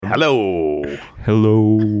Hello.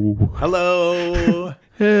 Hello. Hello.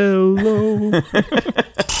 Hello.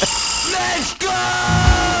 Let's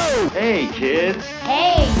go! Hey, kids.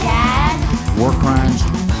 Hey, Dad. War crimes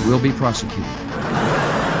will be prosecuted. Does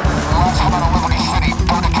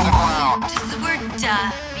the word mean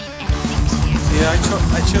anything to you? Yeah,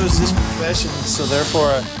 I chose this profession, so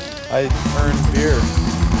therefore I earned beer.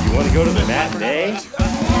 You want to go to the matinee?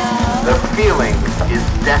 The feeling is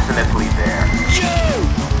definitely there.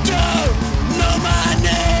 You don't know my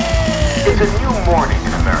name! It's a new morning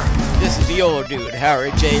in America. This is the old dude,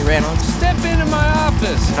 Howard J. Reynolds. Step into my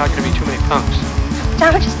office. Not going to be too many punks.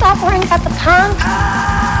 Don't you stop worrying about the punk?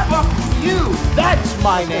 You! That's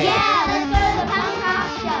my name! Yeah, let's go to the punk rock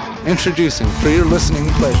show. Introducing for your listening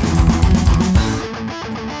pleasure.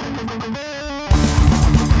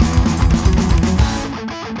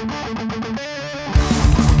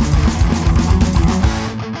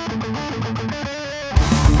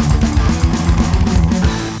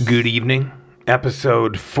 Good evening.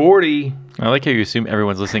 Episode 40. I like how you assume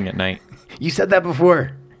everyone's listening at night. You said that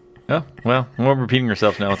before. Oh, well, we're repeating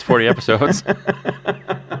ourselves now. It's 40 episodes.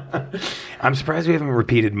 I'm surprised we haven't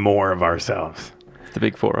repeated more of ourselves. It's the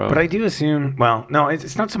big 4-0. But I do assume, well, no,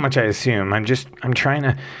 it's not so much I assume. I'm trying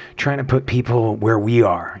to put people where we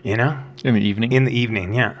are, you know? In the evening? In the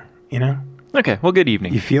evening, yeah. You know? Okay, well, good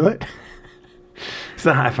evening. You feel it? It's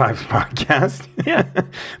the High Fives podcast. Yeah.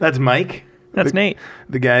 That's Mike. That's Nate.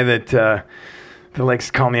 The guy that likes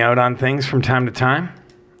to call me out on things from time to time.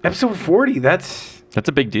 Episode 40, that's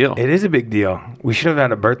a big deal. it is a big deal. We should have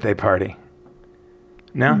had a birthday party.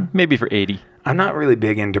 No? Maybe for 80. I'm not really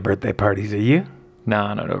big into birthday parties. Are you?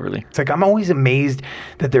 Nah, not overly. It's like I'm always amazed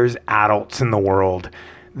that there's adults in the world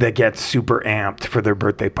that get super amped for their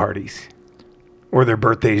birthday parties. Or their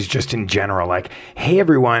birthdays just in general. Like, hey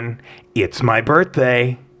everyone, it's my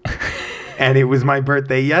birthday. And it was my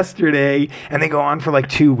birthday yesterday. And they go on for like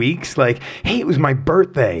 2 weeks. Like, hey, it was my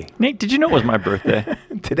birthday. Nate, did you know it was my birthday?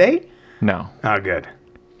 Today? No. Oh, good.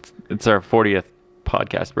 It's our 40th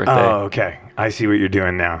podcast birthday. Oh, okay. I see what you're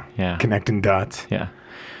doing now. Yeah. Connecting dots. Yeah.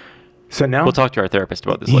 So now We'll talk to our therapist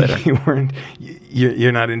about this later.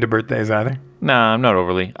 You're not into birthdays either? Nah, I'm not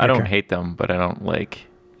overly. I don't Okay. hate them, but I don't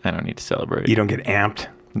need to celebrate. You don't get amped?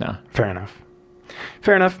 No. Fair enough.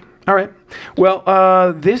 Fair enough. All right.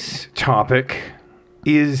 Well, this topic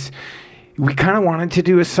is, we kind of wanted to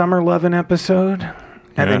do a Summer Lovin' episode,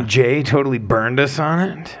 and Yeah. then Jay totally burned us on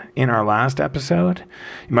it in our last episode.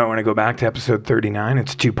 You might want to go back to episode 39.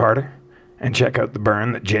 It's a two-parter, and check out the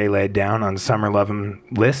burn that Jay laid down on Summer Lovin'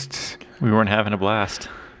 lists. We weren't having a blast.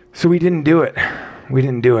 So we didn't do it.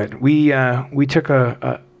 We took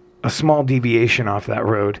a small deviation off that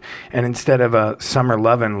road, and instead of a Summer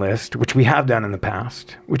Lovin' list, which we have done in the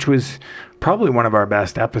past, which was probably one of our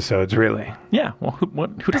best episodes, really, Yeah. Well,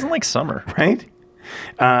 who doesn't like summer? right?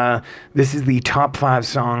 This is the top 5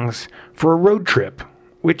 songs for a road trip,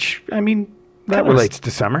 which, I mean, that Kind of relates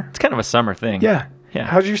to summer. It's kind of a summer thing. Yeah. Yeah.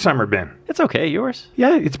 How's your summer been? It's okay. Yours?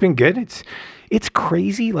 Yeah, it's been good. It's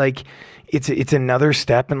crazy. Like it's another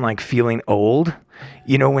step in like feeling old.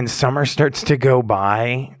 You know, when summer starts to go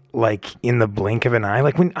by like in the blink of an eye.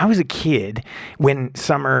 Like when I was a kid, when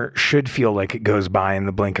summer should feel like it goes by in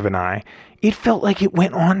the blink of an eye, it felt like it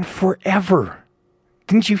went on forever.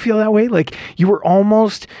 Didn't you feel that way? Like you were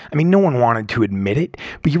almost, I mean, no one wanted to admit it,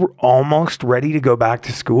 but you were almost ready to go back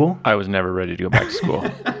to school. I was never ready to go back to school.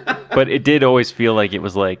 But it did always feel like it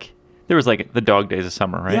was like, there was like the dog days of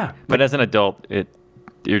summer, right? Yeah. But as an adult,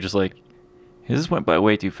 you're just like, this went by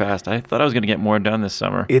way too fast. I thought I was going to get more done this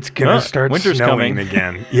summer. It's going to start winter's snowing coming.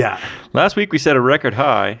 again. Yeah. Last week we set a record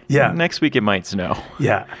high. Yeah. Next week it might snow.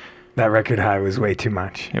 Yeah. That record high was way too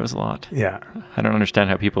much. It was a lot. Yeah. I don't understand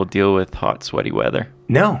how people deal with hot, sweaty weather.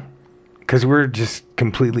 No, because we're just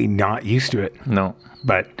completely not used to it. No.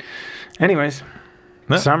 But anyways,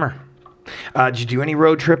 No. summer. Did you do any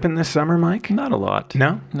road tripping this summer, Mike? Not a lot.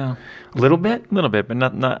 No? No. A little bit? A little bit, but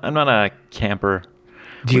not. I'm not a camper.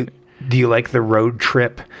 Do you like the road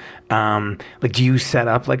trip? Like, do you set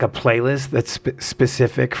up like a playlist that's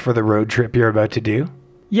specific for the road trip you're about to do?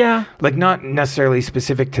 Yeah. Like, not necessarily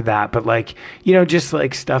specific to that, but like, you know, just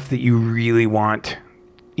like stuff that you really want,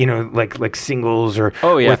 you know, like singles or,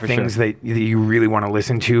 Oh, yeah, or for things sure. that you really want to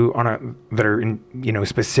listen to that are in, you know,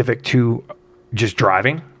 specific to just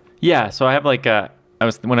driving. Yeah. So I have like when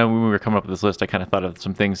we were coming up with this list, I kind of thought of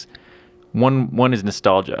some things. One is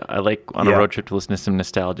nostalgia. I like on a Yeah. road trip to listen to some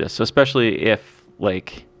nostalgia. So especially if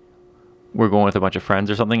like we're going with a bunch of friends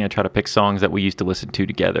or something, I try to pick songs that we used to listen to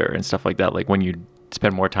together and stuff like that. Like when you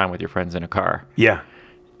spend more time with your friends in a car. Yeah.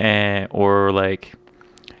 Or like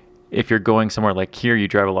if you're going somewhere like here, you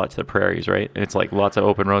drive a lot to the prairies, right? And it's like lots of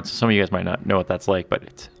open roads. So some of you guys might not know what that's like, but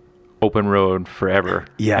it's open road forever.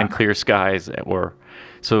 Yeah. And clear skies.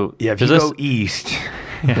 So Yeah, if you there's go east,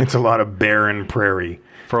 it's a lot of barren prairie.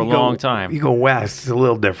 for a You go- long time. You go west, it's a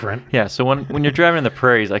little different. Yeah, so when you're driving in the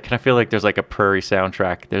prairies, I kind of feel like there's like a prairie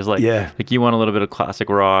soundtrack. There's like you want a little bit of classic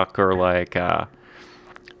rock or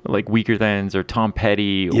like Weaker Thans or Tom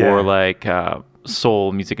Petty or like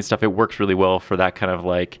soul music and stuff. It works really well for that kind of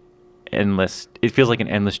like endless. It feels like an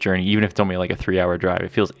endless journey, even if it's only like a 3-hour drive.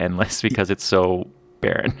 It feels endless because it's so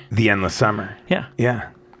barren. The endless summer. Yeah. Yeah.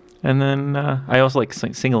 And then I also like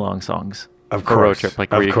sing-along songs Of for a road course. trip,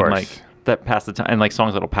 like where Of you course. can like that pass the time, and like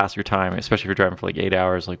songs that'll pass your time, especially if you're driving for like 8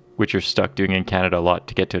 hours, like which you're stuck doing in Canada a lot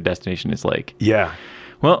to get to a destination. Is like, Yeah.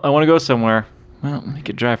 well, I want to go somewhere. Well, you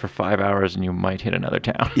could drive for 5 hours and you might hit another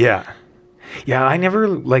town. Yeah. Yeah, I never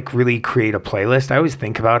like really create a playlist. I always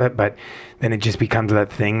think about it, but then it just becomes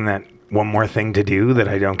that thing that one more thing to do that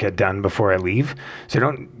I don't get done before I leave. So I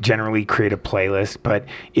don't generally create a playlist, but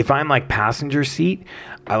if I'm like passenger seat,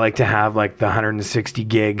 I like to have like the 160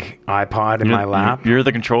 gig iPod in my lap. You're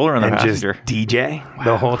the controller on the and passenger. just DJ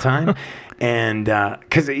the whole time. And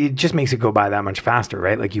because it just makes it go by that much faster,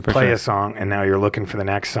 right? Like you play sure. a song and now you're looking for the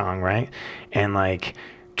next song, right? And like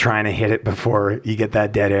trying to hit it before you get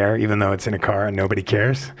that dead air, even though it's in a car and nobody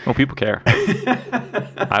cares. Well, people care.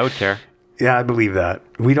 I would care. Yeah, I believe that.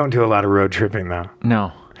 We don't do a lot of road tripping though.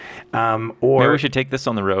 No. Or Maybe we should take this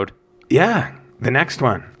on the road. yeah, the next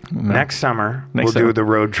one. Next summer, we'll summer. do the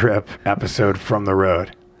road trip episode from the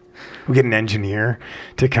road. We'll get an engineer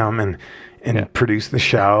to come and Yeah. produce the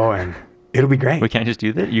show, and it'll be great. We can't just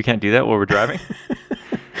do that. You can't do that while we're driving.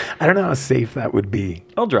 I don't know how safe that would be.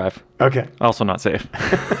 I'll drive. Okay. Also not safe.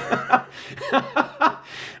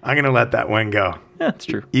 I'm going to let that one go. Yeah, that's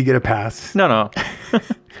true. You get a pass. No.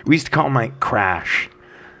 We used to call Mike Crash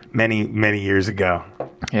many, many years ago.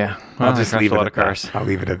 Yeah. I'll just leave a it lot at of cars. that. I'll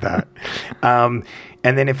leave it at that.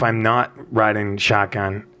 And then if I'm not riding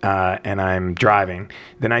shotgun and I'm driving,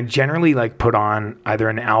 then I generally like put on either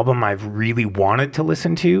an album I've really wanted to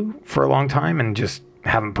listen to for a long time and just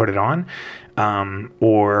haven't put it on,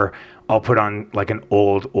 or I'll put on like an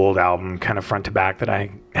old album kind of front to back that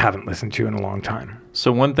I haven't listened to in a long time.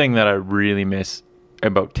 So one thing that I really miss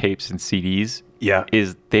about tapes and CDs Yeah.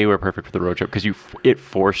 is they were perfect for the road trip because it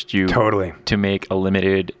forced you Totally. to make a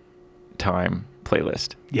limited time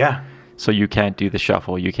playlist. Yeah. So you can't do the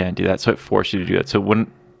shuffle, you can't do that. So it forced you to do that. So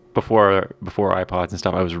before iPods and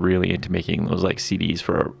stuff, I was really into making those like CDs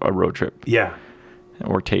for a road trip Yeah.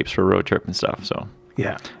 or tapes for a road trip and stuff. So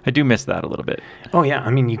Yeah. I do miss that a little bit. Oh yeah. I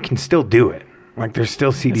mean, you can still do it. Like there's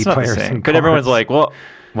still CD It's not the players same. in But everyone's cars. like, well,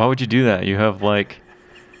 why would you do that? You have like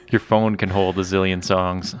your phone can hold a zillion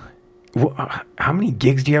songs. How many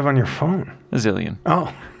gigs do you have on your phone? A zillion.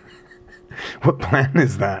 Oh. What plan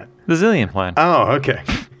is that? The zillion plan. Oh, okay.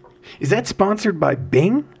 Is that sponsored by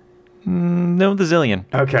Bing? No, the zillion.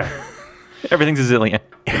 Okay. Everything's a zillion.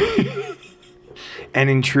 And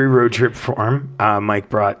in true road trip form, Mike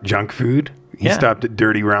brought junk food. He Yeah. stopped at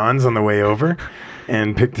Dirty Ron's on the way over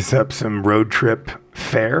and picked us up some road trip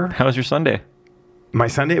fare. How was your Sunday? My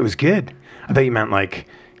Sunday, it was good. I thought you meant like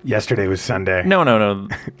yesterday was Sunday. No.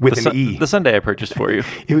 With the an E. The Sunday I purchased for you.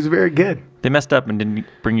 It was very good. They messed up and didn't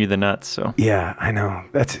bring you the nuts, so. Yeah, I know.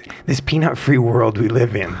 That's this peanut-free world we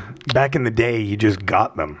live in. Back in the day, you just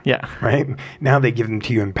got them. Yeah. Right? Now they give them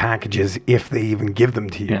to you in packages if they even give them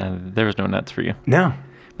to you. Yeah, there was no nuts for you. No.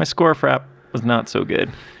 My score frap was not so good.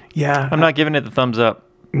 Yeah. I'm not giving it the thumbs up.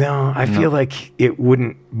 No, I feel like it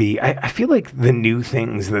wouldn't be. I feel like the new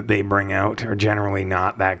things that they bring out are generally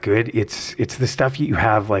not that good. It's the stuff you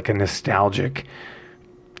have like a nostalgic,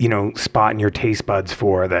 spot in your taste buds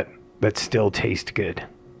for that still taste good.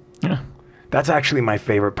 Yeah. That's actually my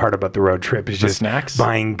favorite part about the road trip is The just snacks?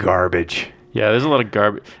 buying garbage. Yeah, there's a lot of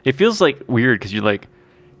garbage. It feels like weird because you're like,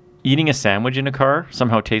 eating a sandwich in a car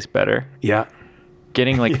somehow tastes better. Yeah.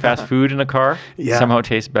 Getting like fast food in a car somehow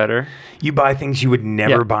tastes better. You buy things you would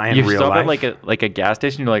never buy in you real stop life. at like a gas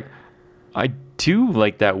station. You're like, I do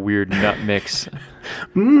like that weird nut mix.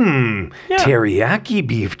 Teriyaki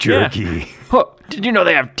beef jerky. Oh, did you know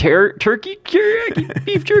they have turkey teriyaki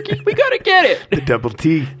beef jerky? We gotta get it. The double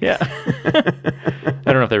T. Yeah.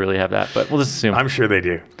 I don't know if they really have that, but we'll just assume. I'm sure they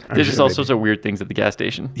do. There's just all sorts of weird things at the gas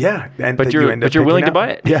station. Yeah, and But that you're- you end up but you're willing picking to up.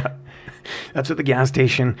 buy it. Yeah, that's what the gas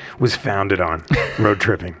station was founded on: road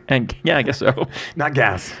tripping, And yeah, I guess so. not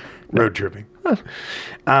gas. Road tripping.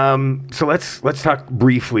 So let's talk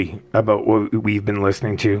briefly about what we've been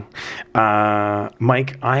listening to.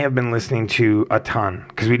 Mike, I have been listening to a ton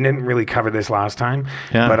because we didn't really cover this last time.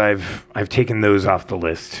 Yeah. But I've taken those off the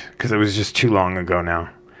list because it was just too long ago now.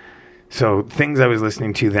 So things I was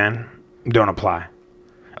listening to then don't apply.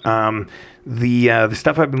 The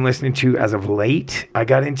stuff I've been listening to as of late, I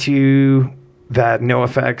got into that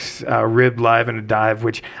NoFX Ribbed Live in a Dive,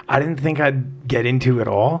 which I didn't think I'd get into at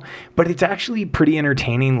all. But it's actually pretty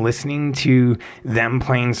entertaining listening to them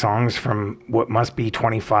playing songs from what must be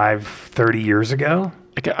 25, 30 years ago.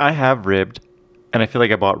 I have Ribbed, and I feel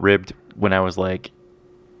like I bought Ribbed when I was like,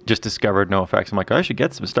 just discovered NoFX. I'm like, I should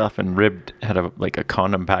get some stuff. And Ribbed had a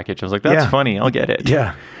condom package. I was like, that's funny. I'll get it.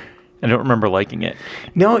 Yeah. I don't remember liking it.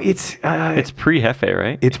 No, it's pre-Hefe,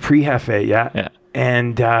 right? It's pre-Hefe, yeah. Yeah.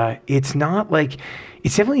 And it's not like,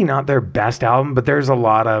 it's definitely not their best album, but there's a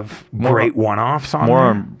lot of great one-offs on there.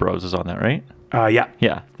 Moron Bros is on that, right? Yeah.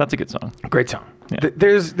 Yeah, that's a good song. Great song. Yeah.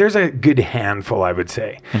 There's a good handful, I would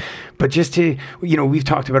say. But just to, we've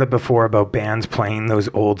talked about it before about bands playing those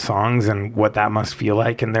old songs and what that must feel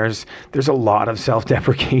like. And there's a lot of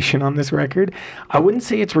self-deprecation on this record. I wouldn't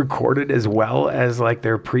say it's recorded as well as like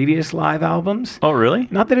their previous live albums. Oh, really?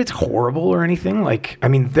 Not that it's horrible or anything. Like, I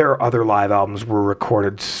mean, their other live albums were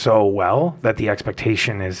recorded so well that the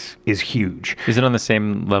expectation is huge. Is it on the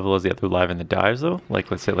same level as the other Live in the Dives though? Like,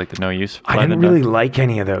 let's say like the No Use. I didn't really like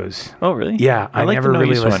any of those. Oh, really? Yeah, I like never the No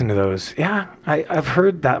really Use listened one. to those. Yeah, I've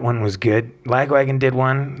heard that one was good. Lagwagon did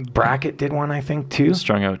one. Bracket did one, I think, too.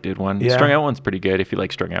 Strung Out did one. Yeah. Strung Out one's pretty good if you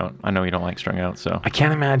like Strung Out. I know you don't like Strung Out, so. I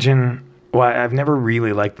can't imagine. Well, I've never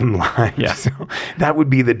really liked them live, Yeah. so that would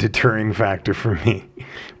be the deterring factor for me.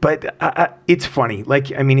 But it's funny.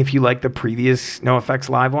 Like, I mean, if you like the previous NoFX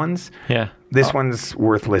live ones, Yeah. this one's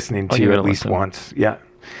worth listening I'll give to it at a least listen. once. Yeah.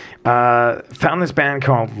 Found this band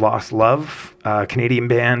called Lost Love, Canadian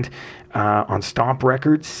band. On Stomp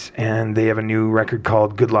Records, and they have a new record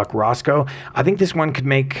called Good Luck Roscoe. I think this one could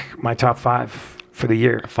make my top 5 for the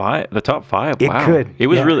year. The top 5. It Wow. could, It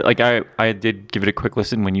was yeah. really like I did give it a quick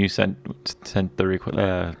listen when you sent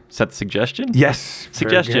the suggestion. Yes, very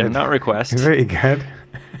Suggestion, good. not request. Very good.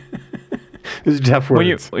 Those are tough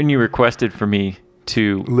words. When you requested for me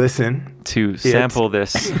to Listen to sample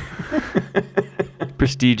this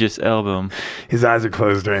prestigious album, His eyes are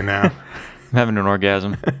closed right now. I'm having an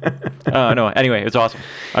orgasm. No, anyway, it was awesome.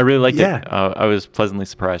 I really liked Yeah. it. I was pleasantly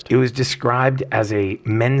surprised. It was described as a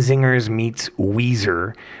Menzingers meets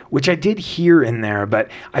Weezer, which I did hear in there, but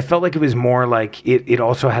I felt like it was more like it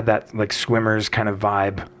also had that like Swimmers kind of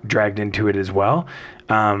vibe dragged into it as well.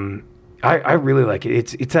 I really like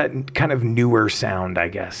it. It's that kind of newer sound, I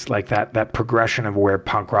guess, like that progression of where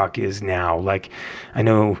punk rock is now. Like, I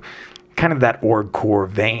know kind of that orgcore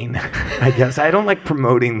vein, I guess. I don't like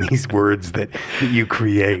promoting these words that you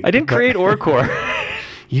create. I didn't create orgcore.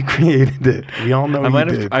 You created it. We all know you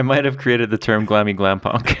did. I might have created the term glammy glam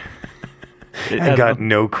punk. I got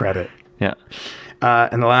no credit. Yeah.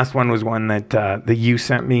 And the last one was one that you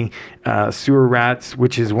sent me, Sewer Rats,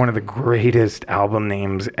 which is one of the greatest album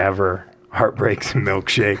names ever. Heartbreaks and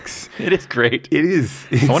Milkshakes. It is great. It is.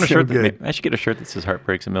 It's I want a so shirt. good. I should get a shirt that says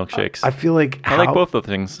Heartbreaks and Milkshakes. I feel like I like both of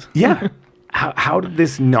things. Yeah. How did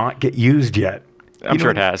this not get used yet? I'm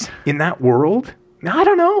sure it has. In that world? I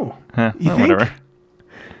don't know. You think? Whatever.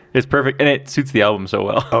 It's perfect, and it suits the album so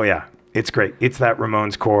well. Oh yeah, it's great. It's that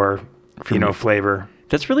Ramones core, flavor.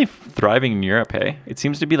 That's really thriving in Europe, hey? It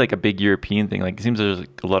seems to be like a big European thing. Like it seems there's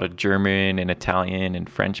like a lot of German and Italian and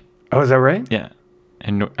French. Oh, is that right? Yeah,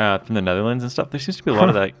 and from the Netherlands and stuff. There seems to be a lot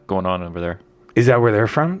of that going on over there. Is that where they're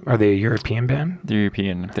from? Are they a European band? They're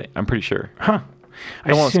European. I'm pretty sure. Huh.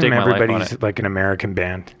 I won't assume stake my life on everybody's it. like an American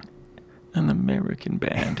band. An American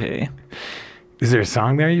band, hey? Is there a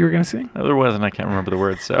song there you were going to sing? There wasn't. I can't remember the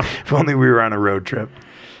words, so. If only we were on a road trip.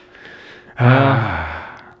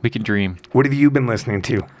 We can dream. What have you been listening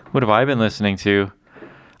to? What have I been listening to?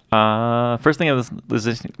 First thing I was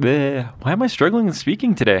listening. Why am I struggling with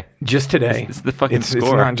speaking today? Just today. It's the fucking score.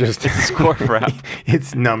 It's not just it's the score rap.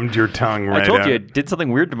 It's numbed your tongue right I told out. you it did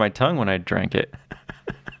something weird to my tongue when I drank it.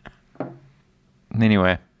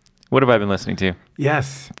 Anyway, what have I been listening to?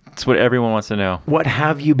 Yes. It's what everyone wants to know. What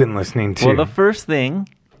have you been listening to? Well, the first thing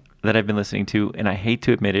that I've been listening to, and I hate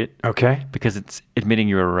to admit it, okay, because it's admitting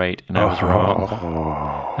you were right and I was wrong.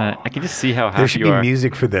 I can just see how happy there should you be are.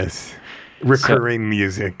 music for this. Recurring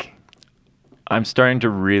music. I'm starting to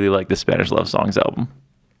really like the Spanish Love Songs album.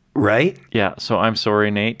 Right? Yeah, so I'm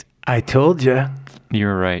sorry, Nate. I told you.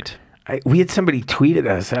 You're right. We had somebody tweeted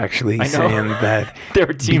us actually saying that They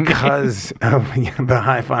were team because of the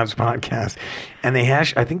High Fives podcast, and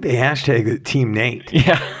I think they hashtagged it Team Nate.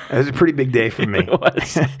 Yeah. It was a pretty big day for me. It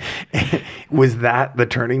was. Was that the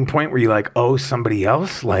turning point where you're like, oh, somebody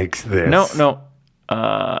else likes this? No.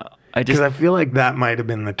 Because I feel like that might have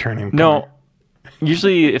been the turning point. No.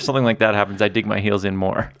 Usually if something like that happens, I dig my heels in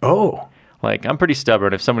more. Oh. Like, I'm pretty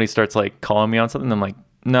stubborn. If somebody starts like calling me on something, I'm like,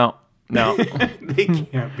 no, They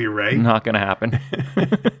can't be right. not gonna happen.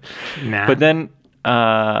 Nah. But then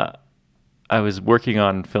I was working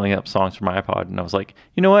on filling up songs for my iPod, and I was like,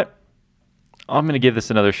 you know what? I'm gonna give this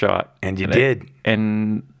another shot. And you did.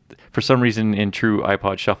 And for some reason, in true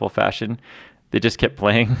iPod Shuffle fashion, they just kept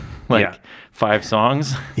playing like 5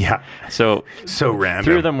 songs. Yeah. So random.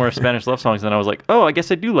 3 of them were Spanish love songs. And I was like, oh, I guess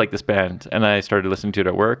I do like this band. And I started listening to it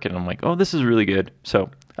at work. And I'm like, oh, this is really good. So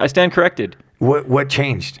I stand corrected. What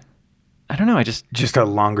changed? I don't know. I just a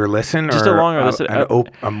longer listen, just or a longer listen.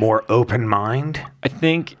 a more open mind. I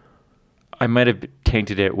think I might have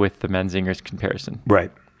tainted it with the Menzingers comparison.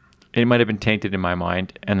 Right. It might have been tainted in my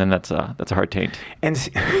mind, and then that's a hard taint. And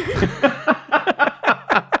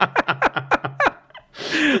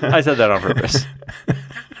I said that on purpose.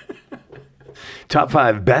 Top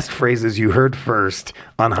 5 best phrases you heard first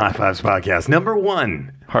on High Fives podcast. Number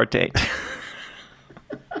 1. Hard taint.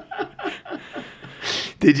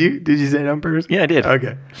 Did you say it on purpose? Yeah, I did.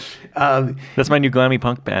 Okay. That's my new glammy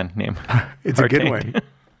punk band name. It's Hard a good taint. one.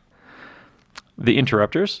 The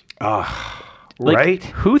Interrupters. Like, right?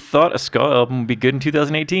 Who thought a ska album would be good in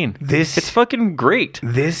 2018? It's fucking great.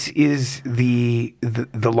 This is the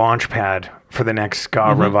launch pad for the next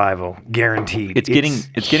ska revival, guaranteed. It's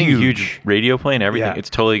getting huge radio play and everything. Yeah. It's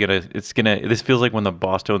totally gonna. This feels like when the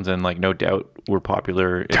Bosstones and like No Doubt were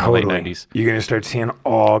popular in the late 90s. You're gonna start seeing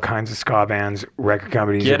all kinds of ska bands, record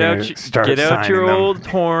companies. Get out your them. old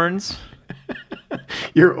horns.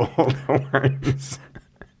 Your old horns.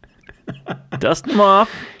 Dust them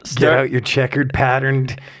off. Get out your checkered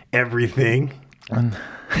patterned everything.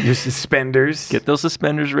 Your suspenders. Get those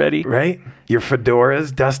suspenders ready. Right? Your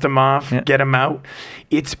fedoras, dust them off, Yeah. get them out.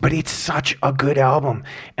 But it's such a good album.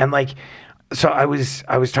 And like, so I was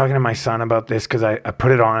talking to my son about this because I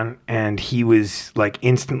put it on and he was like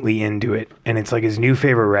instantly into it. And it's like his new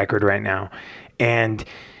favorite record right now. And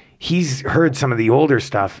he's heard some of the older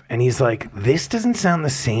stuff and he's like, this doesn't sound the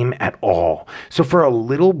same at all. So for a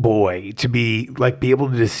little boy to be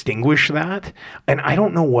able to distinguish that, and I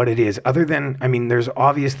don't know what it is other than, I mean, there's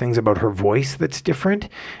obvious things about her voice that's different.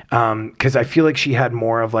 Cause I feel like she had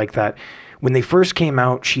more of like that. When they first came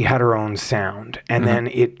out, she had her own sound, and then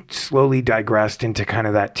it slowly digressed into kind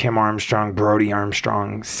of that Tim Armstrong, Brody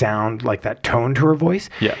Armstrong sound, like that tone to her voice.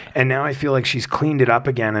 Yeah. And now I feel like she's cleaned it up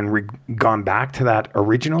again and gone back to that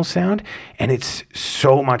original sound, and it's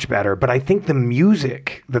so much better. But I think the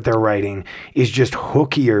music that they're writing is just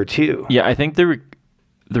hookier too. Yeah, I think the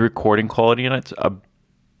recording quality in it's a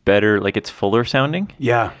better, like it's fuller sounding.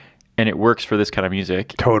 Yeah. And it works for this kind of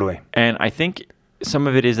music. Totally. And I think some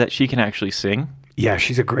of it is that she can actually sing. Yeah,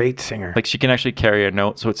 she's a great singer. Like she can actually carry a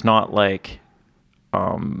note, so it's not like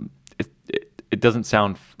it doesn't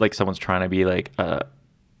sound like someone's trying to be like a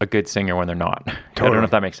good singer when they're not. Totally. I don't know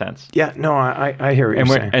if that makes sense. Yeah, no, I hear what you're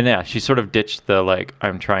saying. And yeah, she sort of ditched the like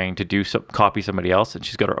I'm trying to copy somebody else, and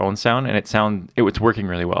she's got her own sound, and it's working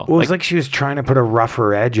really well. Well, it's like she was trying to put a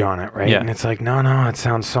rougher edge on it, right? Yeah. And it's like, no, it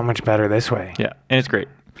sounds so much better this way. Yeah, and it's great.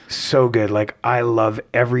 So good. Like, I love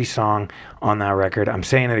every song on that record. I'm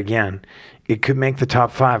saying it again. It could make the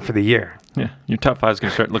top 5 for the year. Yeah, your top 5 is going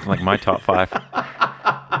to start looking like my top 5.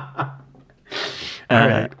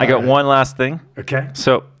 I got one last thing. Okay.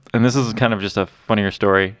 So, and this is kind of just a funnier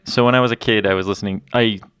story. So when I was a kid, I wasn't listening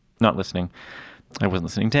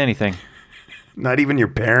to anything. Not even your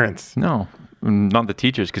parents. No, not the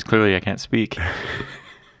teachers, because clearly I can't speak.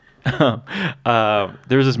 There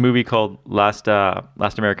was this movie called Last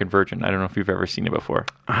American Virgin. I don't know if you've ever seen it before.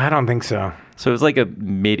 I don't think so. So it was like a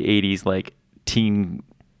mid-'80s like teen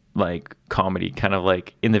like comedy, kind of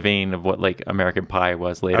like in the vein of what like American Pie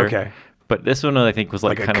was later. Okay. But this one I think was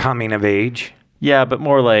like a kind of coming of age. Yeah, but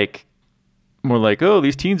more like oh,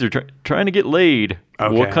 these teens are trying to get laid.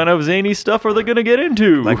 Okay. What kind of zany stuff are they going to get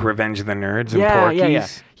into? Like Revenge of the Nerds and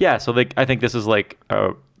Porky's. Yeah. So I think this is like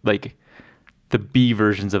the B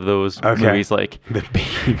versions of those movies, like the B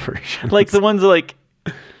versions, like the ones like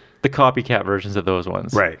the copycat versions of those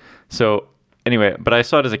ones. Right. So anyway, but I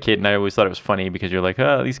saw it as a kid, and I always thought it was funny because you're like,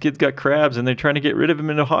 these kids got crabs, and they're trying to get rid of them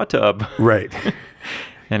in a hot tub. Right.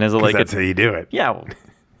 And as that's how you do it. Yeah. Well,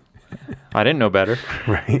 I didn't know better.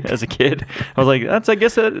 Right. As a kid, I was like, I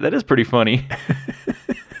guess that is pretty funny.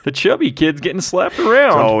 The chubby kid's getting slapped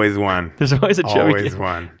around. There's always one. There's always a chubby Always kid.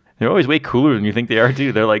 one. They're always way cooler than you think they are,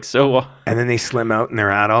 too. They're like so... And then they slim out in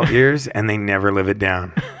their adult years, and they never live it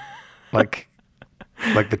down. Like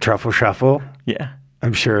the Truffle Shuffle. Yeah.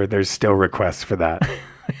 I'm sure there's still requests for that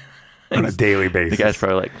on a daily basis. The guy's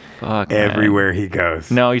probably like, fuck, everywhere man. he goes.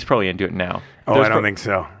 No, he's probably into it now. Oh, I don't think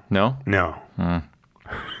so. No? No.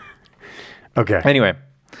 Okay. Anyway,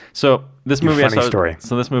 So this movie funny story.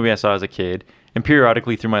 So this movie I saw as a kid, and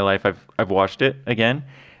periodically through my life I've watched it again,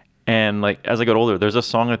 and like as I got older, there's a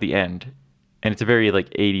song at the end, and it's a very like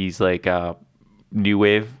 80s like new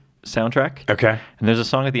wave soundtrack. Okay. And there's a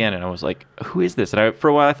song at the end, and I was like, who is this? And for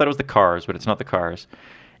a while I thought it was the Cars, but it's not the Cars,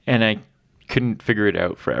 and I couldn't figure it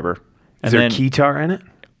out forever. And Is there then, keytar in it?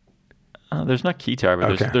 There's not keytar,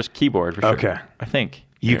 but Okay. there's keyboard for sure. Okay. I think.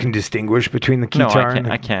 You can distinguish between the keytar No, I and can't.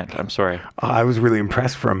 the... I can't. I'm sorry. I was really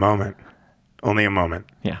impressed for a moment. Only a moment.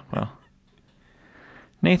 Yeah, well.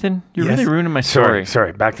 Nathan, you're Yes? really ruining my story.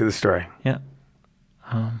 Sorry. Back to the story. Yeah.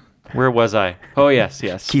 Where was I? Oh, yes.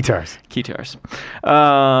 Keytars. Keytars.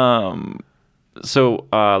 So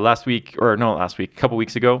a couple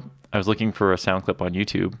weeks ago, I was looking for a sound clip on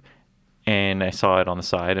YouTube, and I saw it on the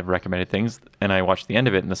side of recommended things, and I watched the end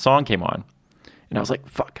of it, and the song came on. And I was like,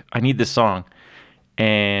 fuck, I need this song.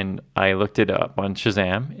 And I looked it up on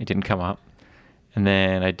Shazam. It didn't come up. And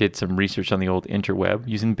then I did some research on the old interweb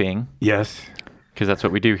using Bing, Yes. because that's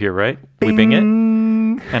what we do here, right? We Bing it.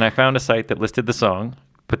 And I found a site that listed the song,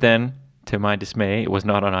 but then, to my dismay, it was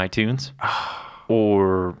not on iTunes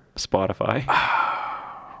or Spotify.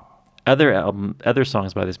 Other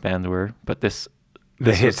songs by this band were, but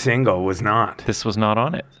the hit single was not. this was not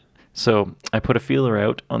on it. So I put a feeler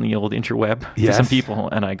out on the old interweb to Yes. some people,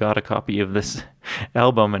 and I got a copy of this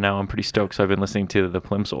album, and now I'm pretty stoked. So I've been listening to the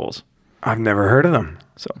Plimsouls. I've never heard of them.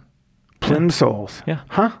 So Plimsouls. yeah,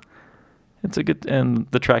 Huh? it's a good, and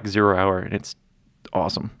the track 0 Hour, and it's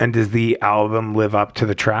awesome. And does the album live up to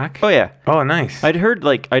the track? Oh yeah, Oh, nice. I'd heard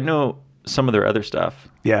I know some of their other stuff,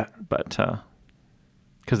 Yeah. but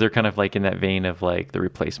because they're kind of like in that vein of like the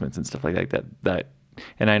Replacements and stuff like that.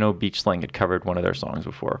 And I know Beach Slang had covered one of their songs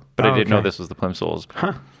before, but I didn't know okay. this was the Plimsouls.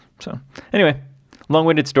 Huh. So anyway,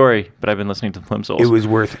 long-winded story, but I've been listening to the Plimsouls. It was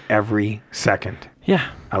worth every second. Yeah.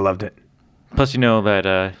 I loved it. Plus, you know that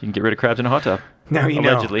you can get rid of crabs in a hot tub. Now you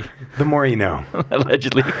Allegedly. know. The more you know.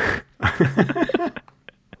 Allegedly.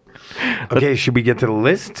 Okay, should we get to the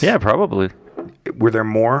list? Yeah, probably. Were there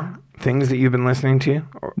more things that you've been listening to?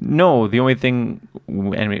 Or- No, the only thing,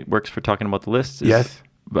 and it works for talking about the list, is Yes.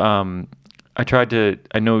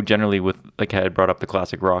 I know generally with, like I had brought up the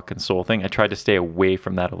classic rock and soul thing, I tried to stay away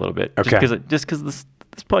from that a little bit. Okay. Just because this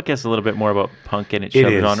podcast is a little bit more about punk and its It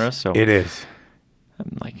is. subgenres. So It is.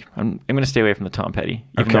 I'm going to stay away from the Tom Petty,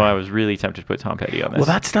 even Okay. though I was really tempted to put Tom Petty on this. Well,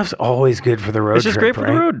 that stuff's always good for the road It's just trip, great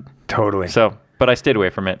for the right? road. Totally. So, but I stayed away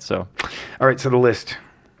from it. So All right, so the list.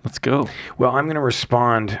 let's go. Well, I'm going to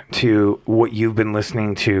respond to what you've been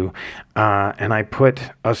listening to, and I put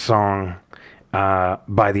a song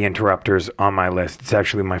by the Interrupters on my list. It's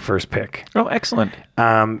actually my first pick. Oh, excellent.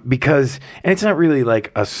 Because, and it's not really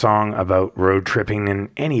like a song about road tripping in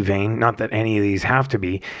any vein, not that any of these have to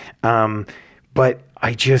be, but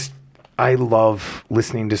I love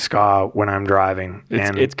listening to ska when I'm driving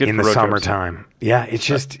It's good in for the road trips. summertime. Yeah, it's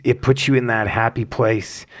just, it puts you in that happy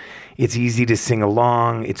place. It's easy to sing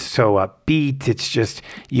along. It's so upbeat. It's just,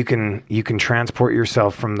 you can transport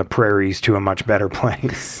yourself from the prairies to a much better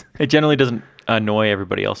place. It generally doesn't annoy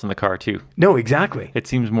everybody else in the car too. No, exactly. It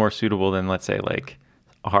seems more suitable than, let's say, like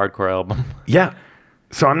a hardcore album. Yeah.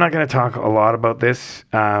 So I'm not going to talk a lot about this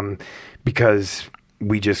because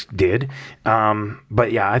we just did.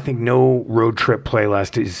 But yeah, I think no road trip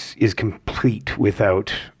playlist is complete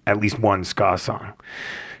without at least one ska song.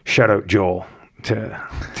 Shout out Joel to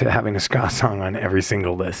having a ska song on every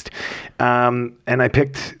single list. And I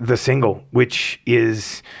picked the single, which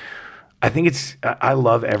is, I think I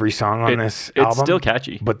love every song on this album. It's still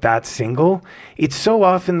catchy. But that single, it's so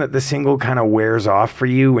often that the single kind of wears off for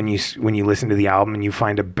you when you listen to the album and you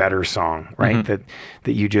find a better song, right? Mm-hmm.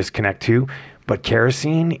 That you just connect to. But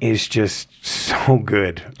Kerosene is just so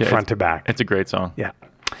good front to back. It's a great song. Yeah.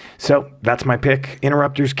 So that's my pick.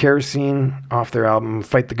 Interrupters, Kerosene, off their album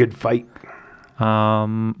Fight the Good Fight.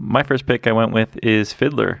 My first pick I went with is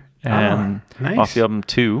Fiddler, and nice. off the album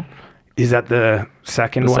 2. Is that the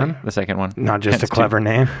second one? The second one. Not just Hence a clever 2.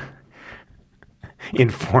 name.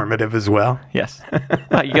 Informative as well. Yes.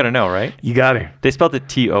 You got to know, right? You got it. They spelled it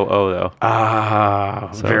T-O-O, though.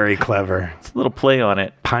 Ah, So- very clever. It's a little play on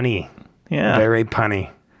it. Punny. Yeah. Very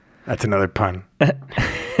punny. That's another pun.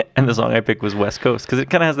 And the song I picked was West Coast, because it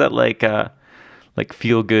kind of has that like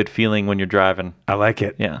feel-good feeling when you're driving. I like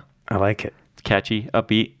it. Yeah. I like it. It's catchy,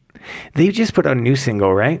 upbeat. They just put out a new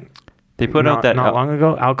single, right? They put out that... not long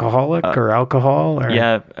ago, Alcoholic or Alcohol? Or?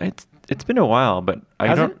 Yeah, it's been a while, but I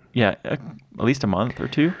Has don't... it? Yeah, at least a month or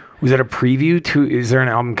two. Was it a preview to, is there an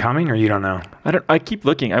album coming or you don't know? I keep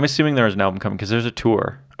looking. I'm assuming there is an album coming because there's a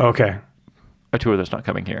tour. Okay. a tour that's not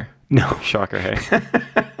coming here. No. Shocker, hey?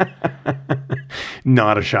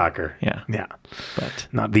 Not a shocker. Yeah. Yeah. But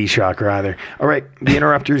not the shocker either. All right. The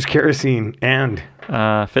Interrupters, Kerosene, and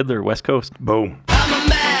Fiddler, West Coast. Boom. I'm a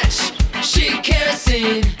match, she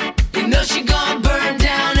kerosene. You know she gonna burn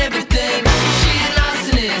down everything. She an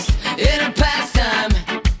arsonist in her pastime,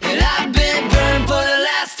 and I've been burned for the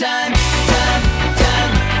last time. Time,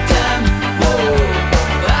 whoa.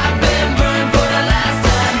 I've been burned for the last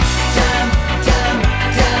time. Time,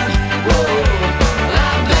 whoa.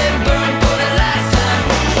 I've been burned for the last time.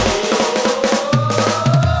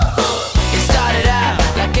 It started out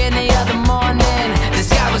like any other morning. The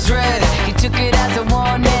sky was red, he took it as a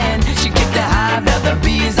warning. She kicked the hive, now the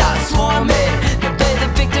bees are swarming. Now play the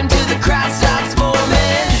victim till the crowd starts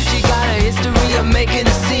forming. She got a history of making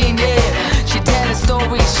a scene, yeah. She telling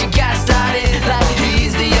stories, she got started like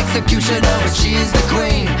he's the executioner, but she's the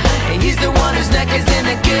queen. And he's the one whose neck is in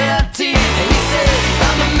the guillotine. And he said,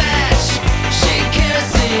 I'm a match, she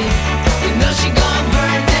kerosene. You know she gon'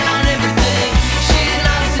 burn down everything. She an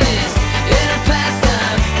arsonist in her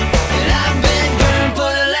pastime, and I've been burned for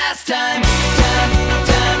the last time. Time,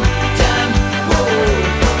 whoa.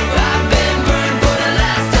 I've been burned for the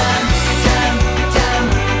last time. Time,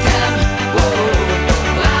 whoa.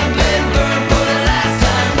 I've been burned for the last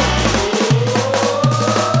time.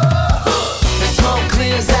 The smoke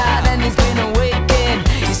clears out and he's been awakened.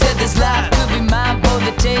 He said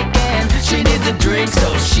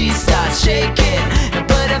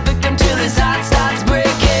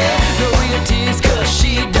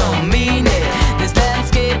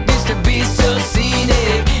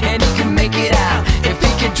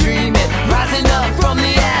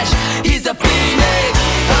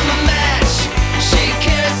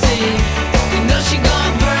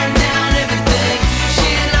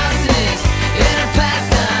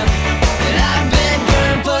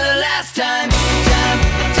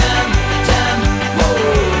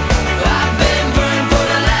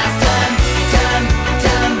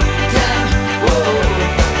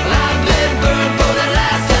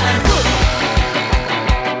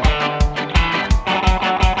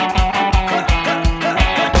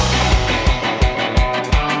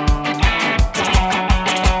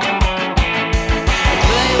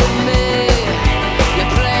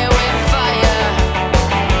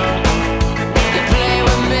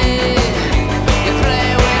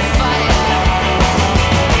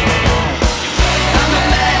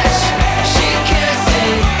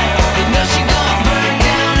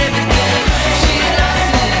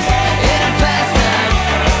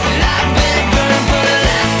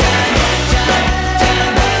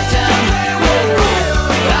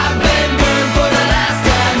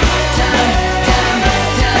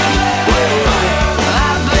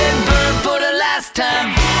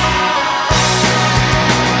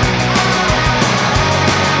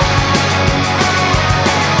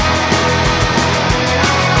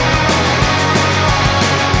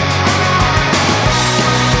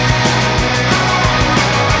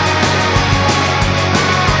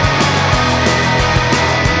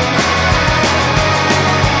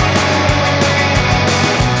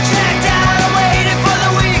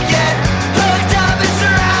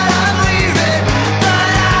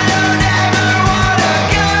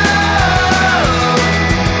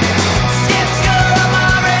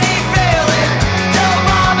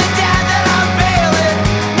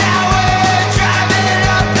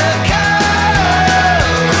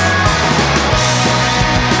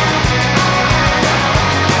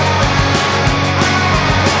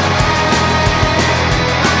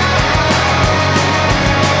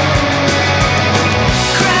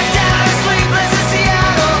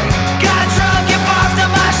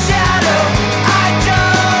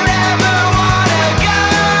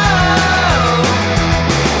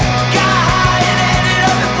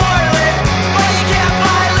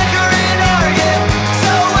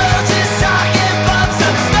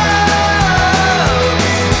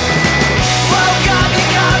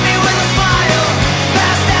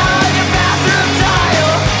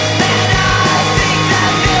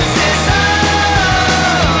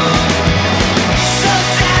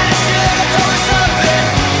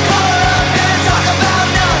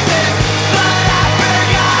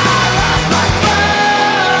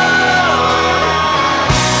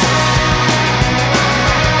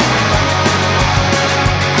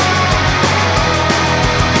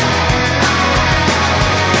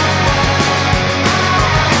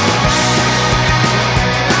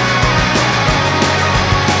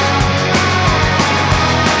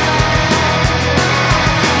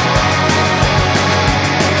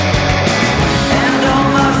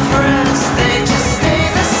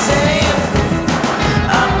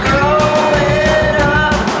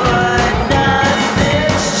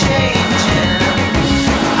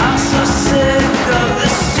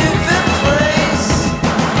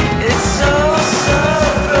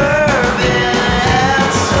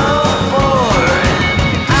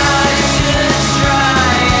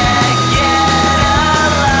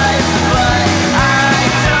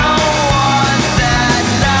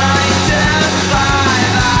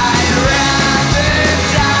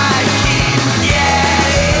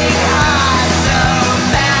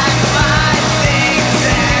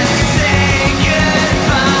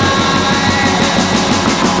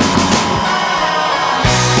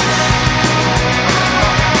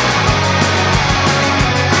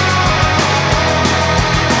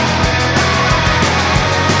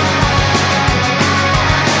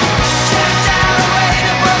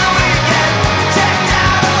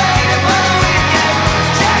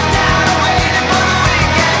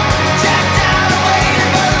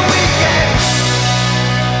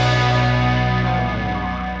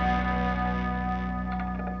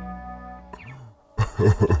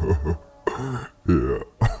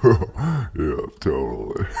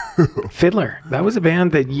Fiddler. That was a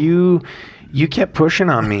band that you kept pushing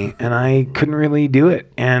on me, and I couldn't really do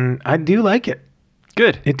it. And I do like it.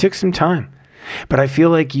 Good. It took some time, but I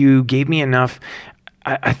feel like you gave me enough.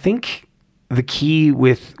 I think the key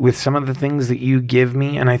with some of the things that you give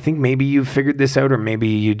me, and I think maybe you've figured this out, or maybe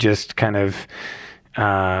you just kind of,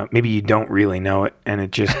 maybe you don't really know it, and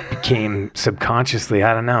it just came subconsciously.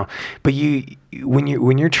 I don't know. But when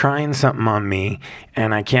you're trying something on me,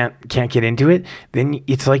 and I can't get into it, then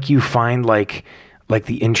it's like you find like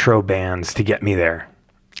the intro bands to get me there.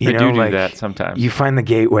 I do that sometimes. You find the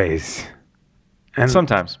gateways. And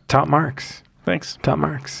sometimes. Top marks. Thanks. Top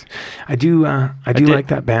marks. I do like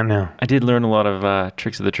that band now. I did learn a lot of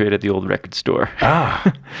tricks of the trade at the old record store.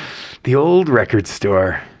 The old record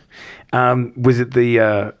store. Was it do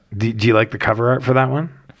you like the cover art for that one?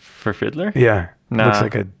 For Fiddler? Yeah. Nah. Looks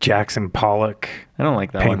like a Jackson Pollock I don't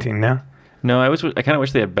like that painting now. No, I kind of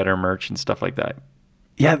wish they had better merch and stuff like that.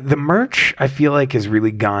 Yeah, the merch I feel like has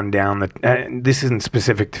really gone down. This isn't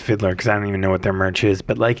specific to Fiddler because I don't even know what their merch is,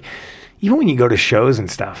 but like even when you go to shows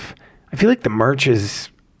and stuff, I feel like the merch is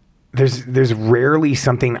there's rarely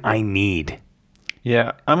something I need.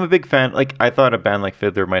 Yeah, I'm a big fan. Like I thought a band like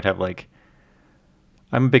Fiddler might have like.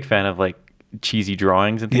 I'm a big fan of like cheesy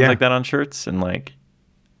drawings and things like that on shirts, and like,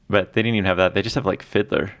 but they didn't even have that. They just have like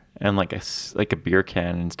Fiddler and like a beer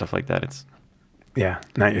can and stuff like that. It's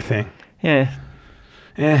not your thing. Yeah.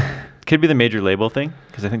 Could be the major label thing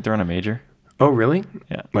because I think they're on a major. Oh, really?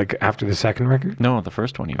 Yeah. Like after the second record? No, the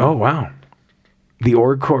first one. Even. Oh, wow. The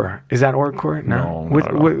Orgcore. Is that Orgcore? No.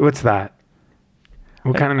 What's that?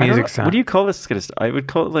 What kind of music sound? What do you call this? I would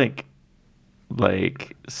call it like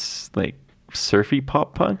surfy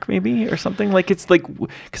pop punk maybe or something. Like it's like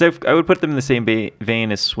because I would put them in the same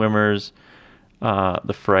vein as Swimmers,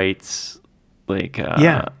 the Frights. Like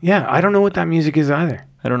yeah. I don't know what that music is either.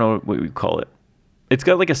 I don't know what we call it. It's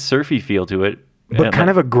got like a surfy feel to it. But kind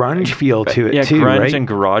of a grunge feel to it too, grunge right? And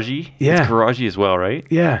garagey. Yeah. It's garagey as well, right?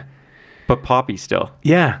 Yeah. But poppy still.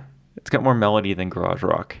 Yeah. It's got more melody than garage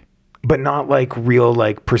rock. But not like real,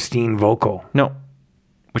 like pristine vocal. No.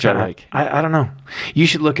 Which I like. I don't know. You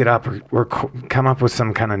should look it up or come up with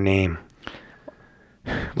some kind of name.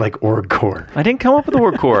 Like Orgcore. I didn't come up with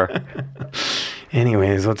Orgcore.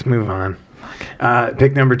 Anyways, let's move on.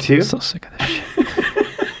 Pick number 2. I'm so sick of this shit.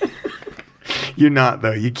 You're not,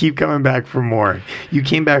 though. You keep coming back for more. You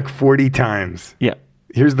came back 40 times. Yeah.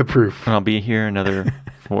 Here's the proof. And I'll be here another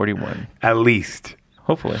 41. At least.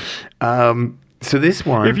 Hopefully. So this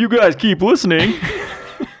one... If you guys keep listening...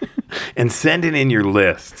 and sending in your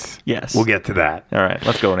lists. Yes. We'll get to that. All right.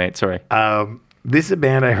 Let's go, Nate. Sorry. This is a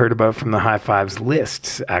band I heard about from the High Fives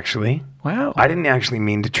lists, actually. Wow. I didn't actually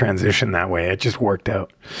mean to transition that way. It just worked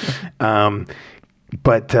out.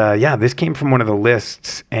 But this came from one of the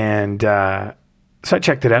lists, and so I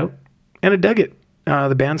checked it out, and I dug it.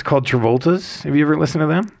 The band's called Travoltas. Have you ever listened to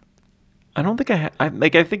them? I don't think I have. I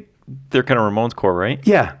think they're kind of Ramones core, right?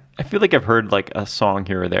 Yeah. I feel like I've heard like a song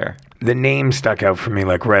here or there. The name stuck out for me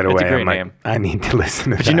like right away. It's a great name. I need to listen to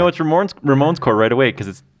that. But you know it's Ramones core right away because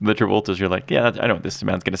it's the Travoltas. You're like, yeah, I know what this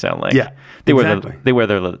band's going to sound like. Yeah, they exactly. wear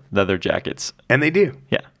their leather jackets. And they do.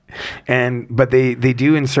 Yeah. But they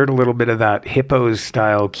do insert a little bit of that Hippos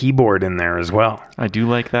style keyboard in there as well. I do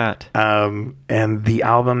like that. And the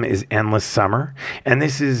album is Endless Summer. And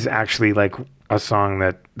this is actually like a song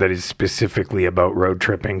that is specifically about road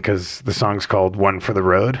tripping because the song's called One for the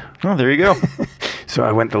Road. Oh, there you go. So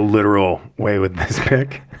I went the literal way with this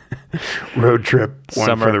pick. Road trip,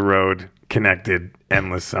 One for the Road, connected,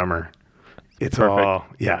 Endless Summer. It's perfect. All,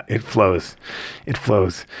 yeah, it flows. It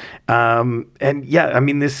flows. And yeah, I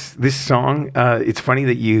mean, this song, it's funny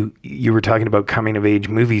that you were talking about coming of age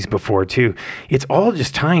movies before too. It's all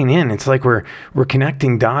just tying in. It's like we're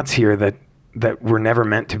connecting dots here that were never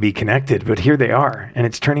meant to be connected, but here they are. And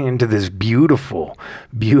it's turning into this beautiful,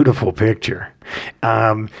 beautiful picture.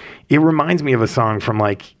 It reminds me of a song from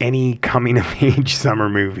like any coming of age summer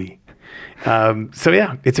movie. So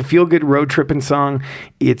yeah, it's a feel-good road tripping song.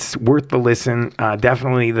 It's worth the listen.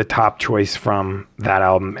 Definitely the top choice from that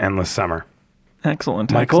album, Endless Summer.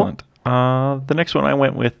 Excellent. Michael? Excellent. The next one I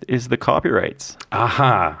went with is The Copyrights.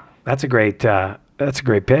 Aha. That's a great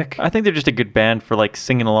pick. I think they're just a good band for like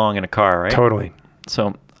singing along in a car, right? Totally.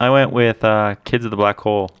 So I went with Kids of the Black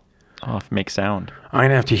Hole off Make Sound. I'm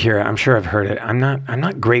gonna have to hear it. I'm sure I've heard it. I'm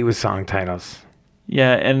not great with song titles.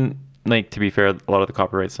 Yeah, and like to be fair, a lot of the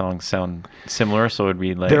Copyright songs sound similar, so it'd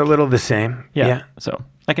be like they're a little the same. Yeah. So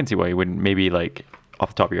I can see why you wouldn't maybe like off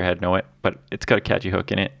the top of your head know it, but it's got a catchy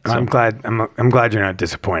hook in it. So. I'm glad you're not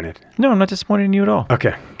disappointed. No, I'm not disappointed in you at all.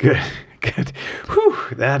 Okay, good. Whew,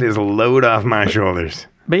 that is a load off my shoulders.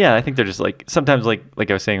 But yeah, I think they're just like sometimes like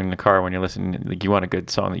I was saying in the car when you're listening, like you want a good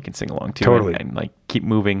song that you can sing along to. Totally. And like keep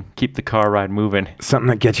moving, keep the car ride moving. Something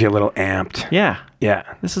that gets you a little amped. Yeah. Yeah.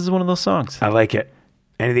 This is one of those songs. I like it.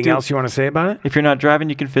 Anything else you want to say about it? If you're not driving,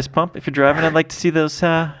 you can fist pump. If you're driving, I'd like to see those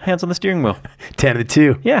hands on the steering wheel.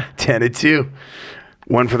 10-2. Yeah. 10-2.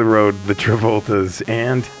 One for the road, the Travoltas,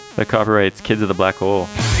 and the copyrights, Kids of the Black Hole.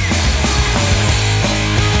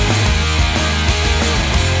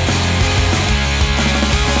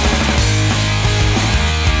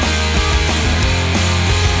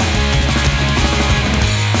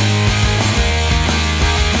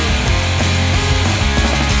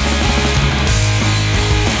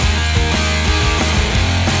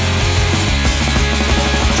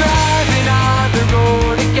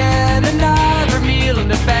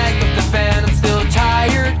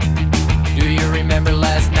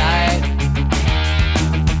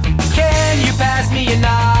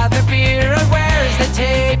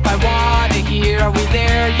 Are we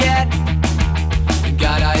there yet?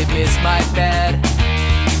 God, I miss my bed.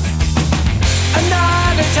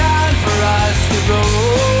 Another town for us to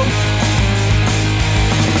roam.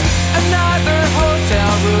 Another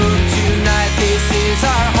hotel room tonight. This is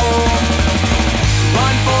our home.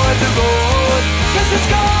 Run for the road, 'cause it's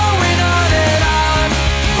going on and on.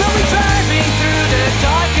 We'll be driving through the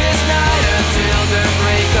darkest night until the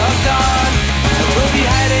break of dawn. And we'll be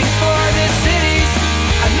heading for the cities.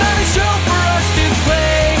 Another show for us to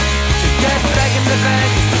play. To get back in the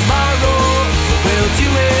bank is tomorrow. We'll do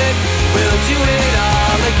it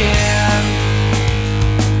all again.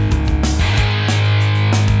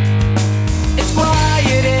 It's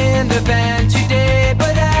quiet in the van today,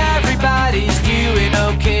 but everybody's doing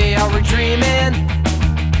okay. Are we dreaming?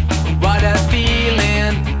 What a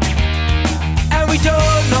feeling. And we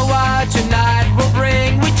don't know what tonight will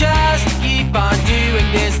bring. We just keep on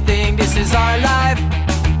doing this thing. This is our life.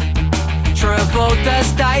 Travolta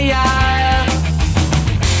style.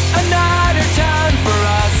 Another town for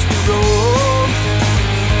us to roam.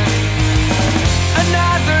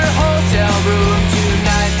 Another hotel room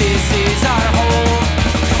tonight. This is our home.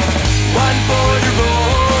 One for the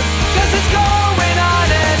road, 'cause it's going on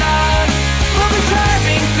and on. We'll be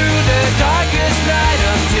driving through the darkest night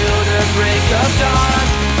until the break of dawn.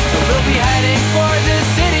 We'll be heading for the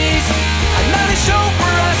cities. Another show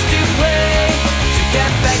for us to play. To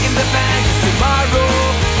get back in the bank tomorrow.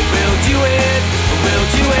 We'll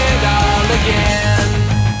do it all again.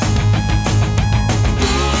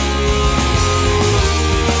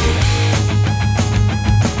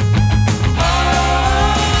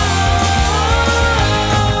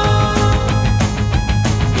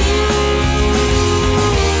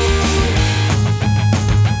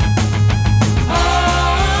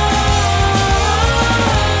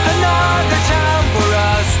 Another town for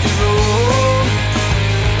us to roam.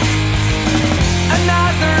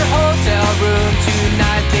 Another hotel room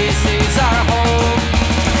tonight. This is our home.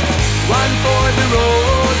 One for the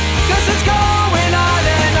road, 'cause it's going on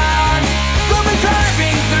and on. We'll be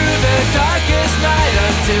driving through the darkest night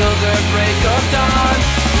until the break of dawn.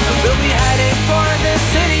 And we'll be heading for the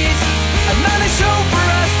cities. Another show for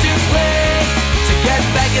us to play. To get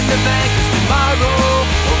back in the bank is tomorrow.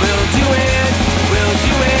 We'll do it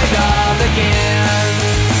all again.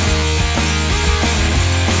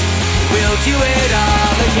 We'll do it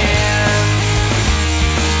all again.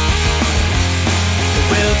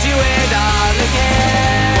 We'll do it all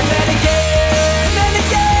again and again and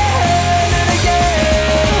again and again.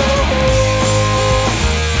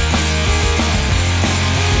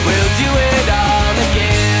 We'll do it all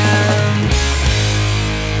again.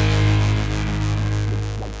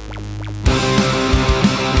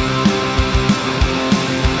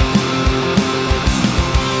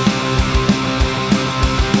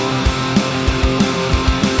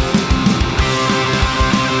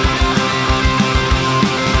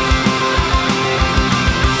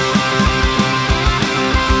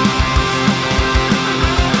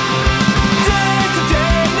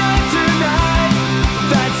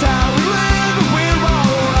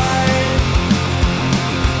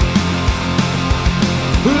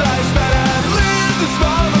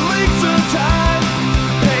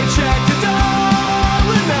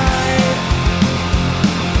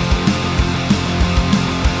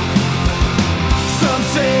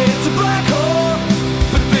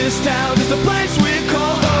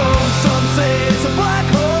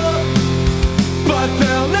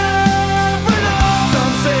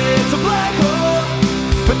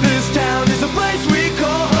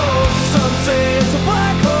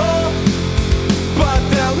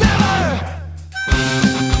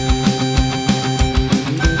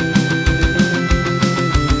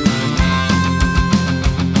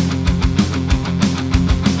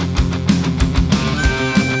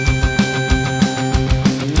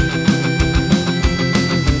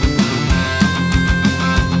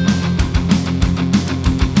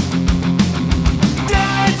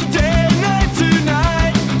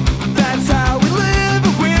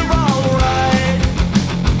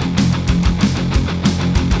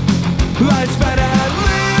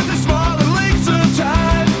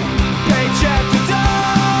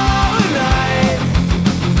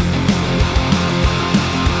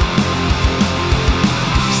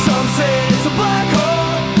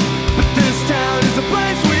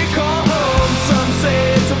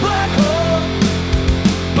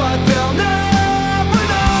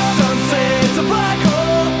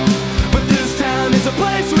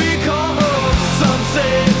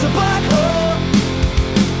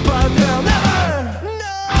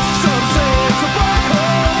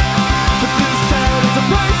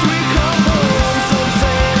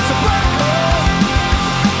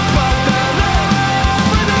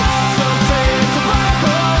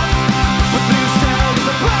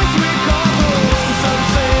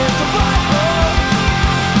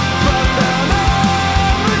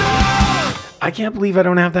 I can't believe I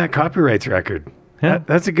don't have that Copyrights record. Yeah.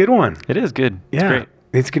 That's a good one. It is good. Yeah. It's great.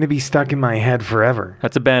 It's going to be stuck in my head forever.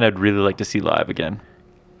 That's a band I'd really like to see live again.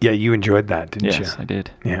 Yeah, you enjoyed that, didn't you? Yes, I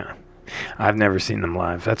did. Yeah. I've never seen them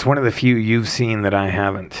live. That's one of the few you've seen that I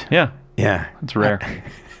haven't. Yeah. Yeah. It's rare.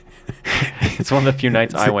 It's one of the few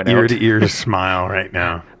nights I went ear out. to ear smile right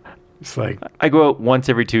now. It's like I go out once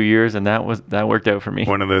every 2 years, and that worked out for me.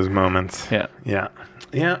 one of those moments. Yeah. Yeah.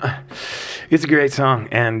 Yeah. It's a great song.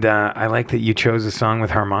 And I like that you chose a song with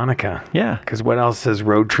harmonica. Yeah. Because what else says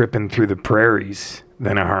road tripping through the prairies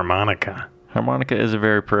than a harmonica? Harmonica is a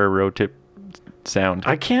very prairie road trip sound.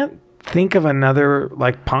 I can't think of another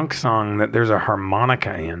like punk song that there's a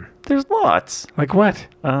harmonica in. There's lots. Like what?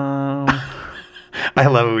 I I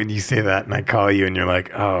love it when you say that and I call you and you're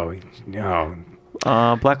like, oh, no.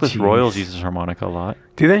 Blacklist Jeez. Royals uses harmonica a lot.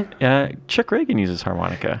 Do they? Yeah, Chuck Reagan uses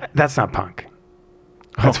harmonica. That's not punk.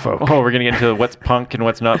 That's folk. Oh, we're gonna get into what's punk and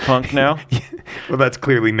what's not punk now. Well, that's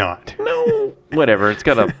clearly not. No, whatever. It's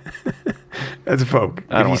got a. That's folk.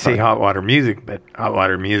 I don't If you wanna say talk- hot water music, but hot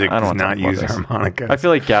water music I don't does wanna not talk about use this. harmonica. I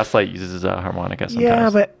feel like Gaslight uses a harmonica sometimes. Yeah,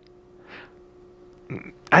 but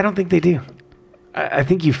I don't think they do. I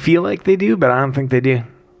think you feel like they do, but I don't think they do.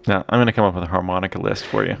 No, I'm gonna come up with a harmonica list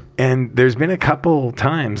for you. And there's been a couple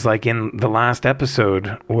times, like in the last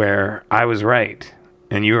episode, where I was right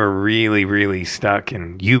and you were really, really stuck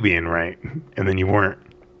in you being right, and then you weren't.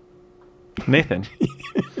 Nathan.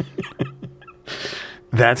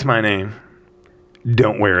 That's my name.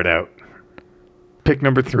 Don't wear it out. Pick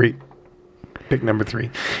number 3. Pick number 3.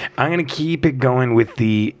 I'm going to keep it going with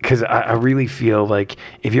because I really feel like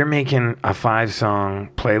if you're making a 5-song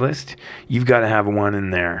playlist, you've got to have one in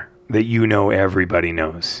there that you know everybody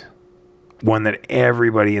knows. One that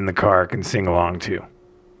everybody in the car can sing along to.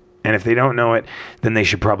 And if they don't know it, then they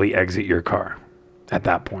should probably exit your car at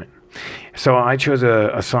that point. So I chose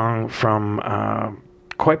a song from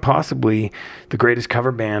quite possibly the greatest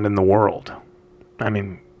cover band in the world. I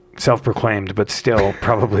mean, self-proclaimed, but still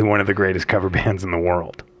probably one of the greatest cover bands in the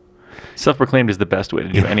world. Self-proclaimed is the best way to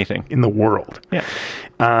do anything. In the world.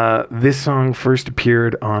 Yeah. This song first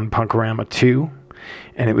appeared on Punkorama 2,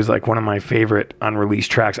 and it was like one of my favorite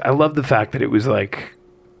unreleased tracks. I love the fact that it was like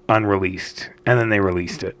unreleased, and then they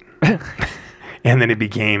released it. And then it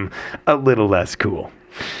became a little less cool.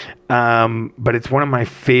 But it's one of my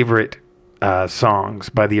favorite songs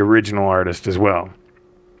by the original artist as well.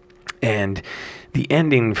 And the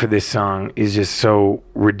ending for this song is just so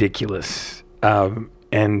ridiculous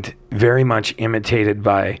and very much imitated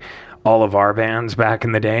by all of our bands back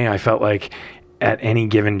in the day. I felt like at any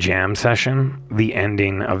given jam session, the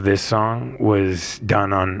ending of this song was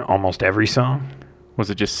done on almost every song. Was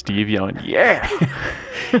it just Steve yelling, "Yeah,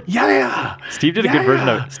 yeah"? Steve did a good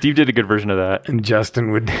version of that. And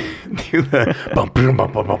Justin would do the bum bum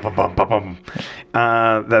bum bum bum bum bum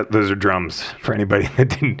bum. Those are drums for anybody that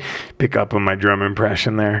didn't pick up on my drum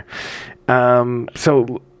impression there.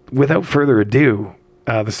 So without further ado,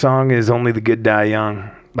 the song is "Only the Good Die Young"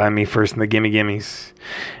 by Me First and the Gimme Gimmes,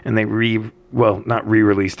 and they not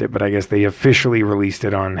re-released it, but I guess they officially released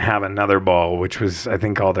it on Have Another Ball, which was I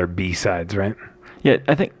think all their B-sides, right? Yeah,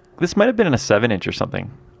 I think this might have been in a 7-inch or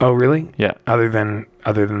something. Oh, really? Yeah. Other than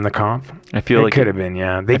the comp? I feel like it could have been,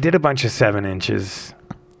 yeah. They did a bunch of 7 inches.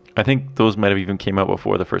 I think those might have even came out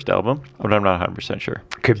before the first album, but I'm not 100% sure.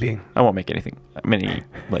 Could be. I won't make anything.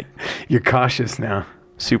 You're cautious now.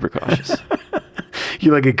 Super cautious.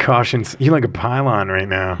 You're like a pylon right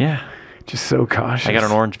now. Yeah. Just so cautious. I got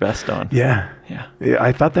an orange vest on. Yeah.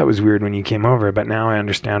 I thought that was weird when you came over, but now I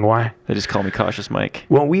understand why. They just call me Cautious Mike.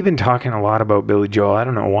 Well, we've been talking a lot about Billy Joel. I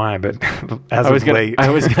don't know why, but late.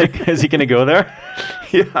 Is he going to go there?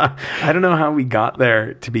 Yeah. I don't know how we got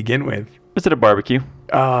there to begin with. Was it a barbecue?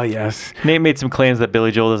 Oh, yes. Nate made some claims that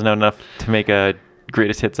Billy Joel doesn't have enough to make a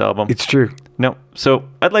greatest hits album. It's true. No. So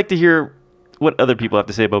I'd like to hear what other people have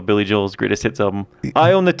to say about Billy Joel's greatest hits album.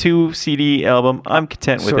 I own the 2 CD album. I'm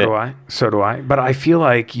content with it. So do I. But I feel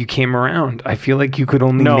like you came around. I feel like you could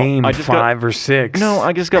only name 5 or 6. No,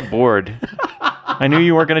 I just got bored. I knew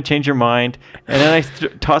you weren't going to change your mind. And then I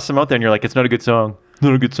tossed them out there and you're like, it's not a good song.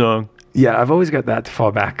 Not a good song. Yeah, I've always got that to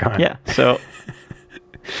fall back on. Yeah, so...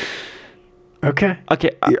 Okay.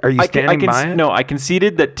 Are you standing by it? No, I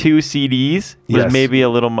conceded that 2 CDs was maybe a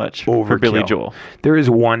little much for Billy Joel. There is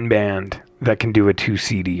one band that can do a 2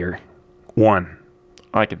 CD-er. One.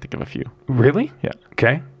 I can think of a few. Really? Yeah.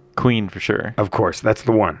 Okay. Queen for sure. Of course. That's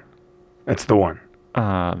the one. The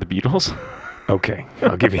Beatles? Okay.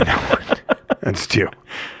 I'll give you that one. That's 2.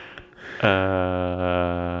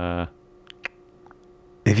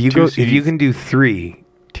 If you can do 3,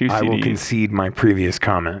 2 CDs. I will concede my previous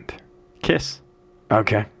comment. Kiss.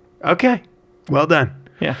 Okay. Well done.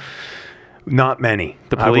 Yeah. Not many.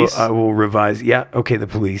 The Police? I will revise. Yeah. Okay. The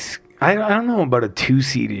Police. I don't know about a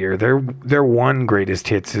 2-seed here. Their one greatest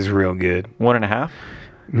hits is real good.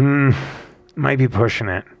 1.5? Might be pushing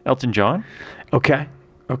it. Elton John? Okay.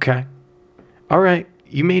 All right.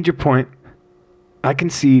 You made your point. I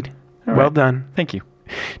concede. All well right. done. Thank you.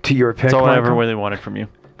 To your pick, That's all I Michael. ever really wanted from you.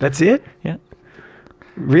 That's it? Yeah.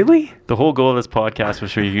 Really? The whole goal of this podcast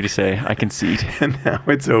was for you to say, I concede. And now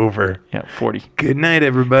it's over. Yeah, 40. Good night,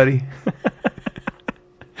 everybody.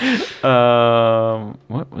 What are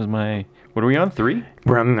we on? 3?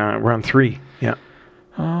 We're on 3. Yeah.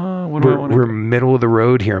 We're middle of the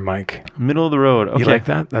road here, Mike. middle of the road. Okay. You like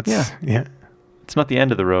that? That's yeah. It's not the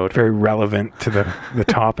end of the road. Very relevant to the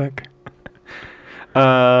topic.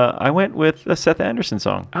 I went with a Seth Anderson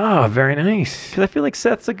song. Oh, very nice. Because I feel like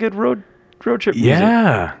Seth's a good road trip music.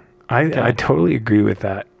 Yeah. I totally agree with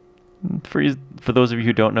that. For those of you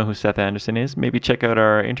who don't know who Seth Anderson is, maybe check out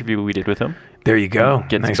our interview we did with him. There you go.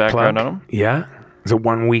 Get nice some background plug. on him. Yeah. He's a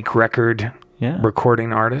 1-week record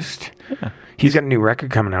recording artist. Yeah. He's got a new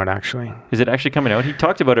record coming out, actually. Is it actually coming out? He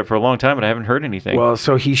talked about it for a long time, but I haven't heard anything. Well,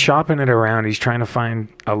 so he's shopping it around. He's trying to find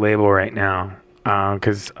a label right now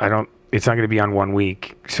because it's not going to be on 1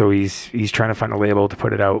 week. So he's trying to find a label to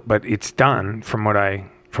put it out, but it's done from what I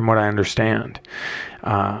understand.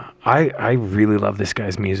 I really love this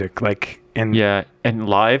guy's music. And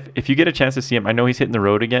live, if you get a chance to see him, I know he's hitting the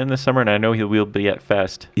road again this summer, and I know he will be at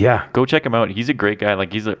Fest. Yeah, go check him out. He's a great guy.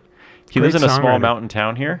 He lives in a small mountain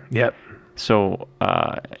town here. Yep. So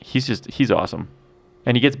he's awesome,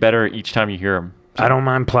 and he gets better each time you hear him. So. I don't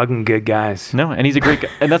mind plugging good guys. No, and he's a great guy,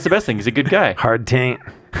 and that's the best thing. He's a good guy. Hard taint.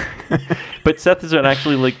 But Seth is an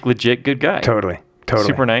actually legit good guy. Totally.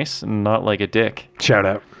 Super nice and not like a dick. Shout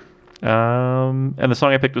out. And the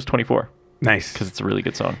song I picked was 24. Nice. Because it's a really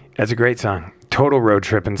good song. That's a great song. Total road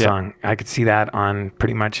tripping song. I could see that on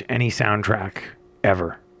pretty much any soundtrack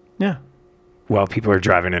ever. Yeah. While people are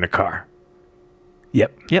driving in a car.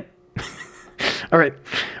 Yep. All right.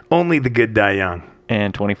 Only the Good Die Young.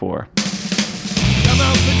 And 24. Come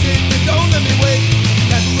out, Virginia, don't let me wait.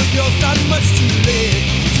 That with yours not much too late.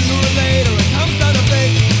 Sooner or later it comes down to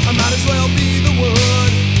fate. I might as well be the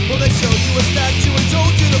one. Well, they showed you a statue and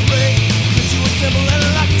told you to pray. Built you a temple and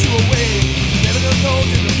locked you away. Never told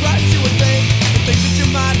you the price you would pay. The things that you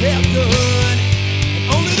might have done. And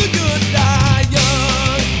only the good die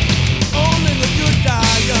young. Only the good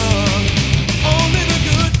die young. Only the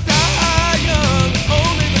good die young.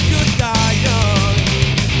 Only the good die young.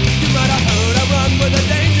 You might have heard I run with a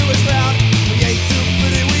dangerous crowd. We ain't too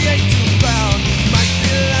pretty, we ain't too proud. Might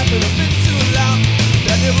be laughing a bit too loud.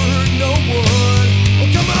 That never hurt no one. Oh,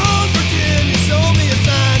 come on, Virginia, show me a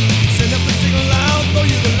sign. Send up a signal, I'll throw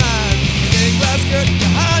you the line. Stained glass curtain,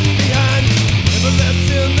 you're hiding behind. Never left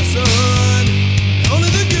in the sun. Only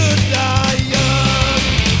the good die young.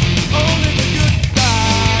 Only the good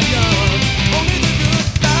die young. Only the good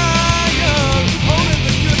die young. Only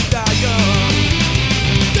the good die young.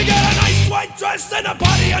 You got a nice white dress and a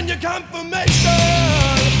party on your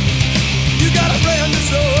confirmation. You got a brand new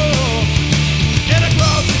soul and a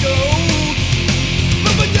cross of gold.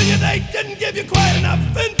 But Virginia, they didn't give you quite enough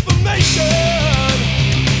information.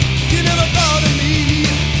 You never thought of me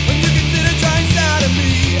when you considered trying side of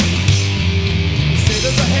me. You say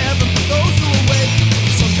there's a heaven for those who awake.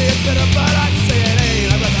 Some say it's better, but I say it ain't.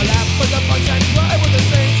 I'd rather laugh with the punch and cry with the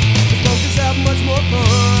saints. The smokers have much more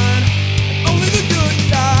fun. And only the good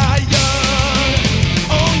die young.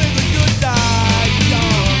 Only the good die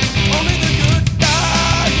young. Only the good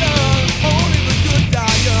die young. Only the good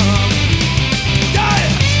die young. Die!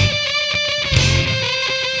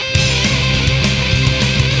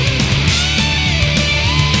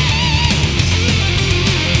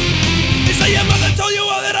 You say your mother told you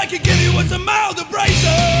all that I could give you was a mild abrasion.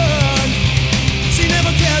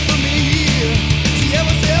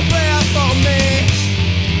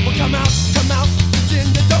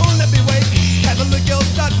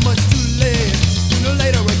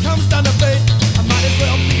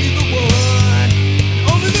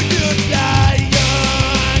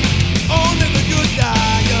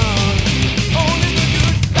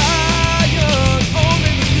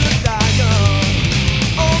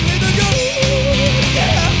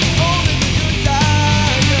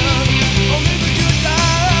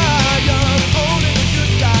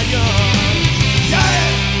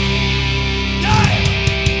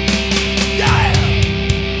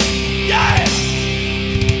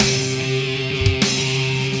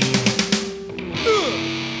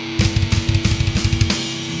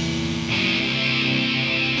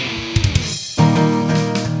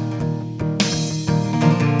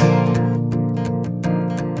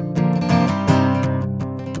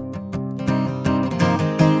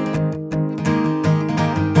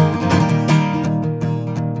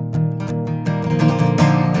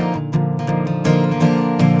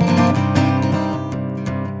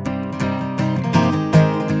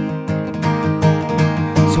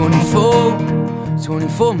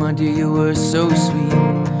 24, my dear, you were so sweet.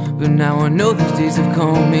 But now I know those days have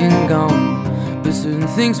come and gone. But certain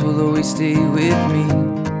things will always stay with me.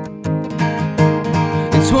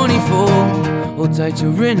 And 24, hold tight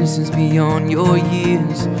your innocence beyond your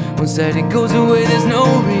years. Once that it goes away, there's no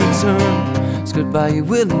return. It's goodbye your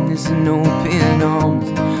willingness and open arms.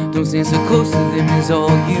 Don't stand so close to them is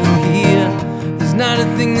all you hear. There's not a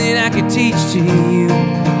thing that I could teach to you.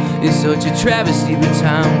 It's such a travesty, but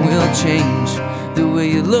time will change. The way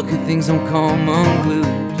you look at things don't come unglued.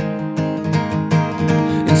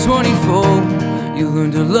 In 24, you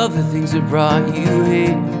learn to love the things that brought you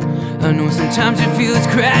here. I know sometimes you feel it's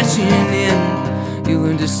crashing in. You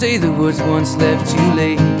learn to say the words once left too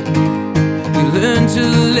late. You learn to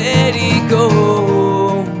let it go.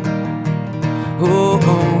 Oh,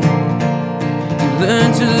 oh. You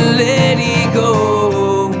learn to let it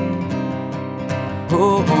go.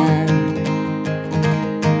 Oh, oh.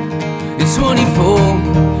 It's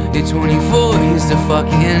 24, it's 24, here's to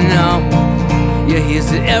fucking now. Yeah, here's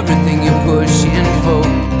to everything you're pushing for.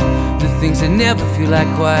 The things that never feel like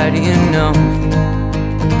quite enough.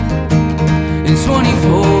 It's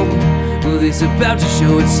 24, well, it's about to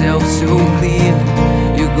show itself so clear.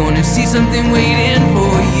 You're gonna see something waiting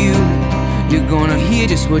for you. You're gonna hear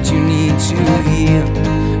just what you need to hear.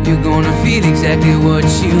 You're gonna feel exactly what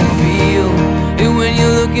you feel. And when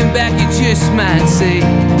you're looking back, you just might say,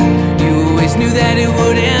 you always knew that it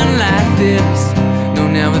would end like this. No,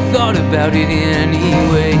 never thought about it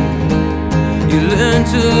anyway. You learn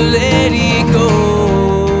to let it go.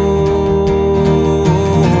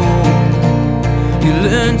 You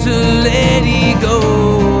learn to let it go.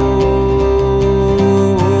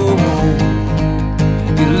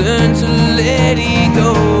 You learn to let it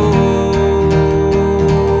go.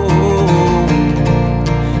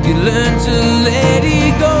 You learn to let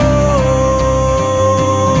it go.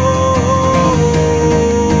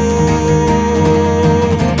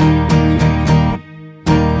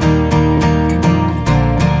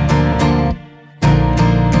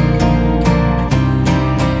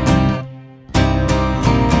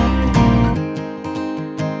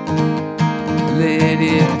 Let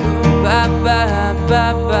it go. Ba ba ba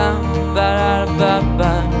ba ba ba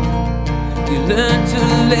ba. You learn to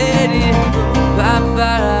let it go. Ba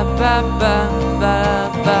ba ba ba ba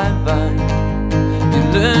ba ba. You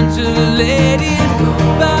learn to let it go.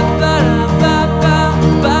 Ba ba ba ba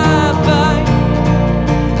ba ba.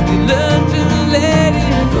 You learn to let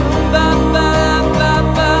it go. Ba ba ba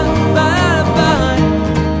ba ba ba.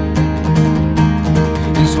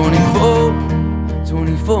 It's 24,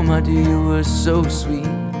 24, my dear, you were so sweet.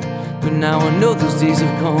 But now I know those days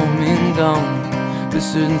have come and gone. But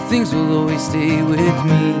certain things will always stay with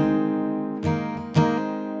me.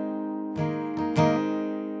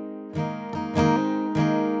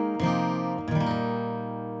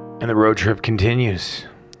 And the road trip continues.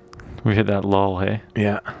 We hit that lull, hey?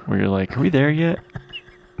 Yeah. Where you're like, are we there yet?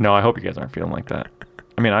 No, I hope you guys aren't feeling like that.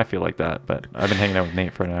 I mean, I feel like that, but I've been hanging out with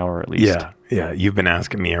Nate for an hour at least. Yeah, yeah. You've been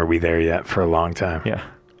asking me, are we there yet, for a long time. Yeah.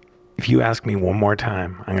 If you ask me one more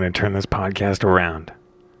time, I'm going to turn this podcast around,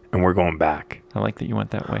 and we're going back. I like that you went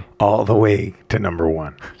that way. All the way to number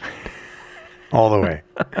one. All the way.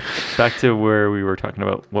 Back to where we were talking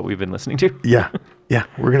about what we've been listening to? Yeah. Yeah.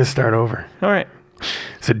 We're going to start over. All right.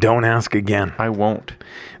 So don't ask again. I won't.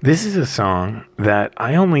 This is a song that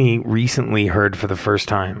I only recently heard for the first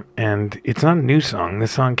time, and it's not a new song.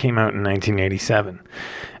 This song came out in 1987,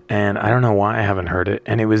 and I don't know why I haven't heard it,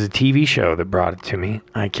 and it was a TV show that brought it to me.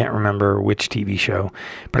 I can't remember which TV show,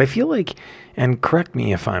 but I feel like, and correct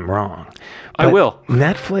me if I'm wrong, I will.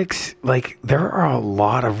 Netflix, like, there are a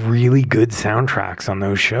lot of really good soundtracks on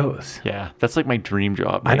those shows. Yeah, that's like my dream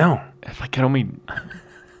job. I know. If I could only...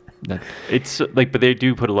 It's like, but they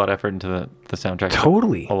do put a lot of effort into the soundtrack.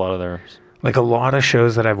 Totally. A lot of their, like a lot of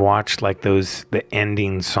shows that I've watched, like the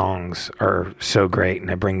ending songs are so great,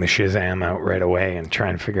 and I bring the Shazam out right away and try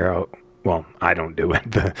and figure out. Well, I don't do it.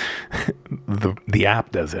 The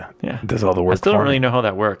app does it. Yeah, it does all the work. I still don't really know how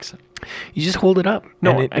that works. You just hold it up.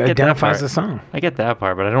 No, and it identifies the song. I get that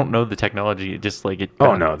part, but I don't know the technology. It just like it.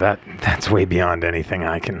 Oh no, that's way beyond anything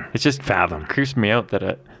I can. It's just fathom. Creeps me out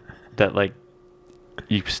that like.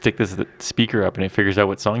 You stick this speaker up and it figures out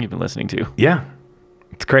what song you've been listening to. Yeah.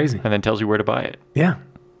 It's crazy. And then tells you where to buy it. Yeah.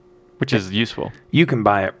 Which is useful. You can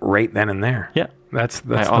buy it right then and there. Yeah. That's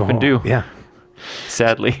I often do. Yeah.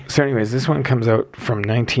 Sadly. So anyways, this one comes out from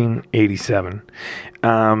 1987.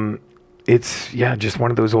 It's, just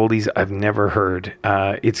one of those oldies I've never heard.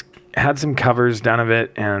 It's had some covers done of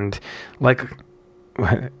it, and like,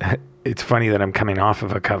 it's funny that I'm coming off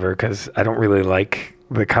of a cover because I don't really like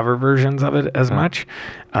the cover versions of it as much.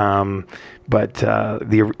 But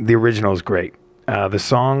the original is great. The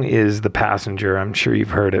song is The Passenger. I'm sure you've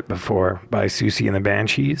heard it before, by Susie and the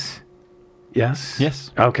Banshees. Yes?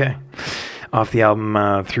 Yes. Okay. Off the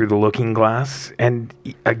album Through the Looking Glass. And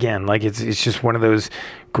again, like it's just one of those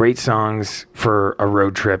great songs for a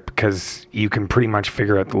road trip, because you can pretty much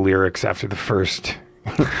figure out the lyrics after the first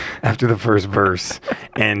verse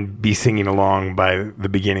and be singing along by the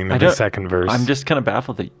beginning of the second verse. I'm just kind of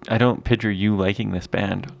baffled that I don't picture you liking this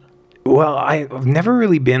band. Well, I've never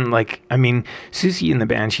really been like, I mean, Susie and the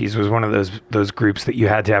Banshees was one of those groups that you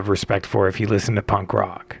had to have respect for if you listened to punk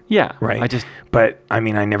rock. Yeah. Right. But I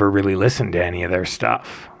mean, I never really listened to any of their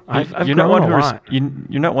stuff. You're not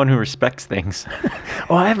one who respects things.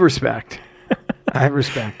 Oh, I have respect.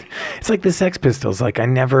 It's like the Sex Pistols. Like, I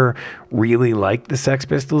never really liked the Sex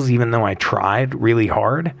Pistols, even though I tried really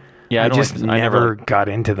hard. Yeah, I never got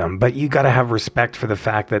into them. But you got to have respect for the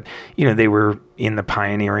fact that, you know, they were in the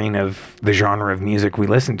pioneering of the genre of music we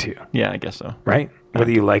listen to. Yeah, I guess so. Right?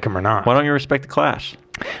 Whether you like them or not. Why don't you respect the Clash?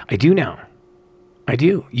 I do now. I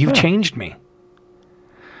do. You've changed me.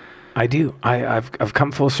 I do. I've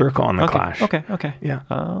come full circle on the Clash. Okay. Yeah.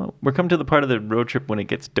 We're coming to the part of the road trip when it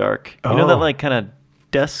gets dark. You know that like kind of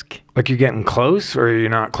dusk. Like you're getting close, or you're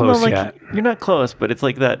not close yet? You're not close, but it's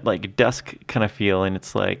like that like dusk kind of feel, and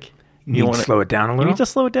it's like you want to slow it down a little. You need to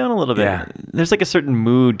slow it down a little bit. Yeah. There's like a certain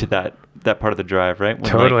mood to that part of the drive, right? When,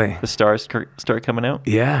 totally. Like, the stars start coming out.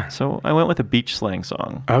 Yeah. So I went with a Beach Slang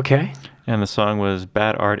song. Okay. And the song was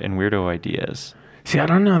Bad Art and Weirdo Ideas. See, I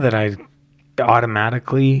don't know that I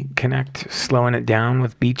automatically connect slowing it down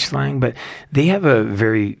with Beach Slang, but they have a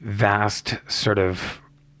very vast sort of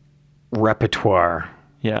repertoire.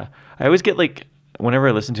 Yeah. I always get like, whenever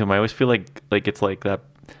I listen to them, I always feel like it's like that,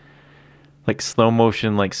 like slow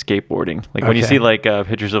motion, like skateboarding. Like when you see like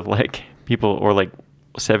pictures of like people or like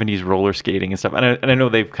 70s roller skating and stuff. And I know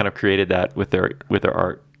they've kind of created that with their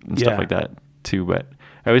art and stuff like that too. But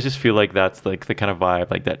I always just feel like that's like the kind of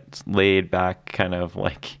vibe, like that laid back kind of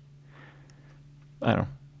like, I don't know.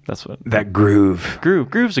 That's what that groove.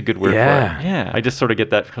 Groove's a good word for it. Yeah. I just sort of get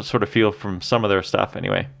that sort of feel from some of their stuff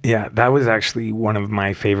anyway. Yeah, that was actually one of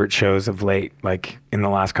my favorite shows of late, like in the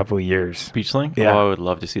last couple of years. Beach Slang? Yeah. Oh, I would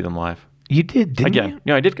love to see them live. You did, didn't you?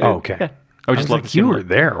 Yeah, I did go. Oh, okay. Yeah. I would just love to see you them were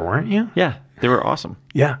there, weren't you? Yeah, they were awesome.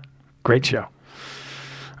 Yeah, great show.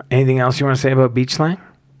 Anything else you want to say about Beach Slang?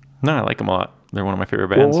 No, I like them a lot. They're one of my favorite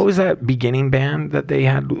bands. Well, what was that beginning band that they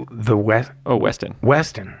had? The West. Oh, Weston.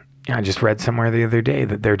 Weston. Yeah, I just read somewhere the other day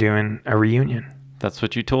that they're doing a reunion. That's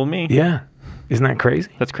what you told me. Yeah. Isn't that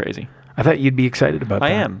crazy? That's crazy. I thought you'd be excited about that.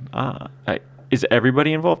 I am. Is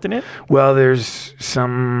everybody involved in it? Well, there's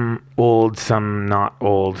some old, some not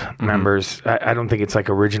old members. I don't think it's like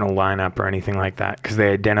original lineup or anything like that, because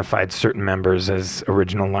they identified certain members as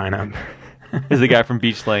original lineup. Is the guy from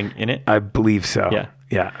Beach Slang in it? I believe so. Yeah.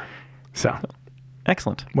 Yeah. So.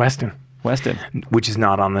 Excellent. Weston. Which is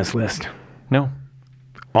not on this list. No.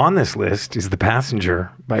 On this list is The Passenger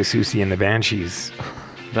by Susie and the Banshees.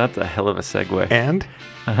 That's a hell of a segue. And?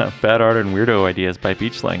 Bad Art and Weirdo Ideas by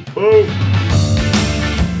Beach Slang. Boom.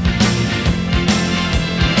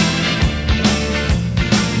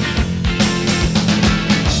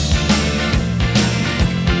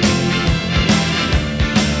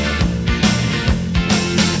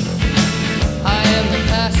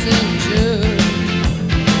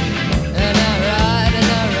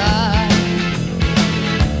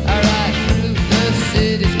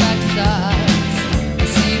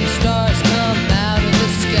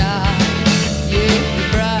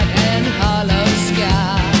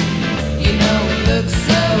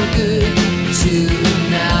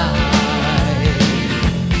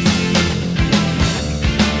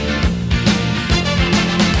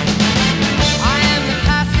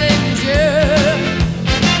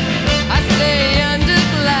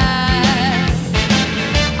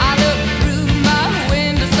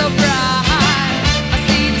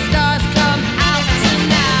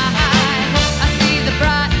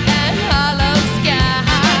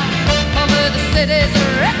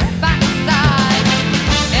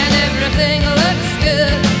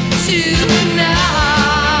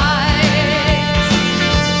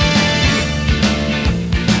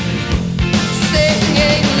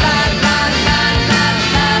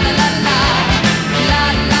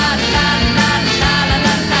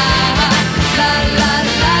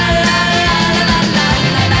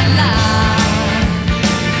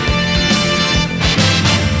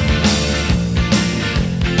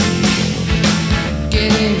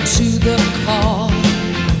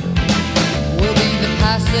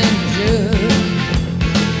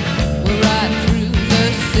 We'll ride through the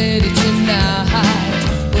city tonight.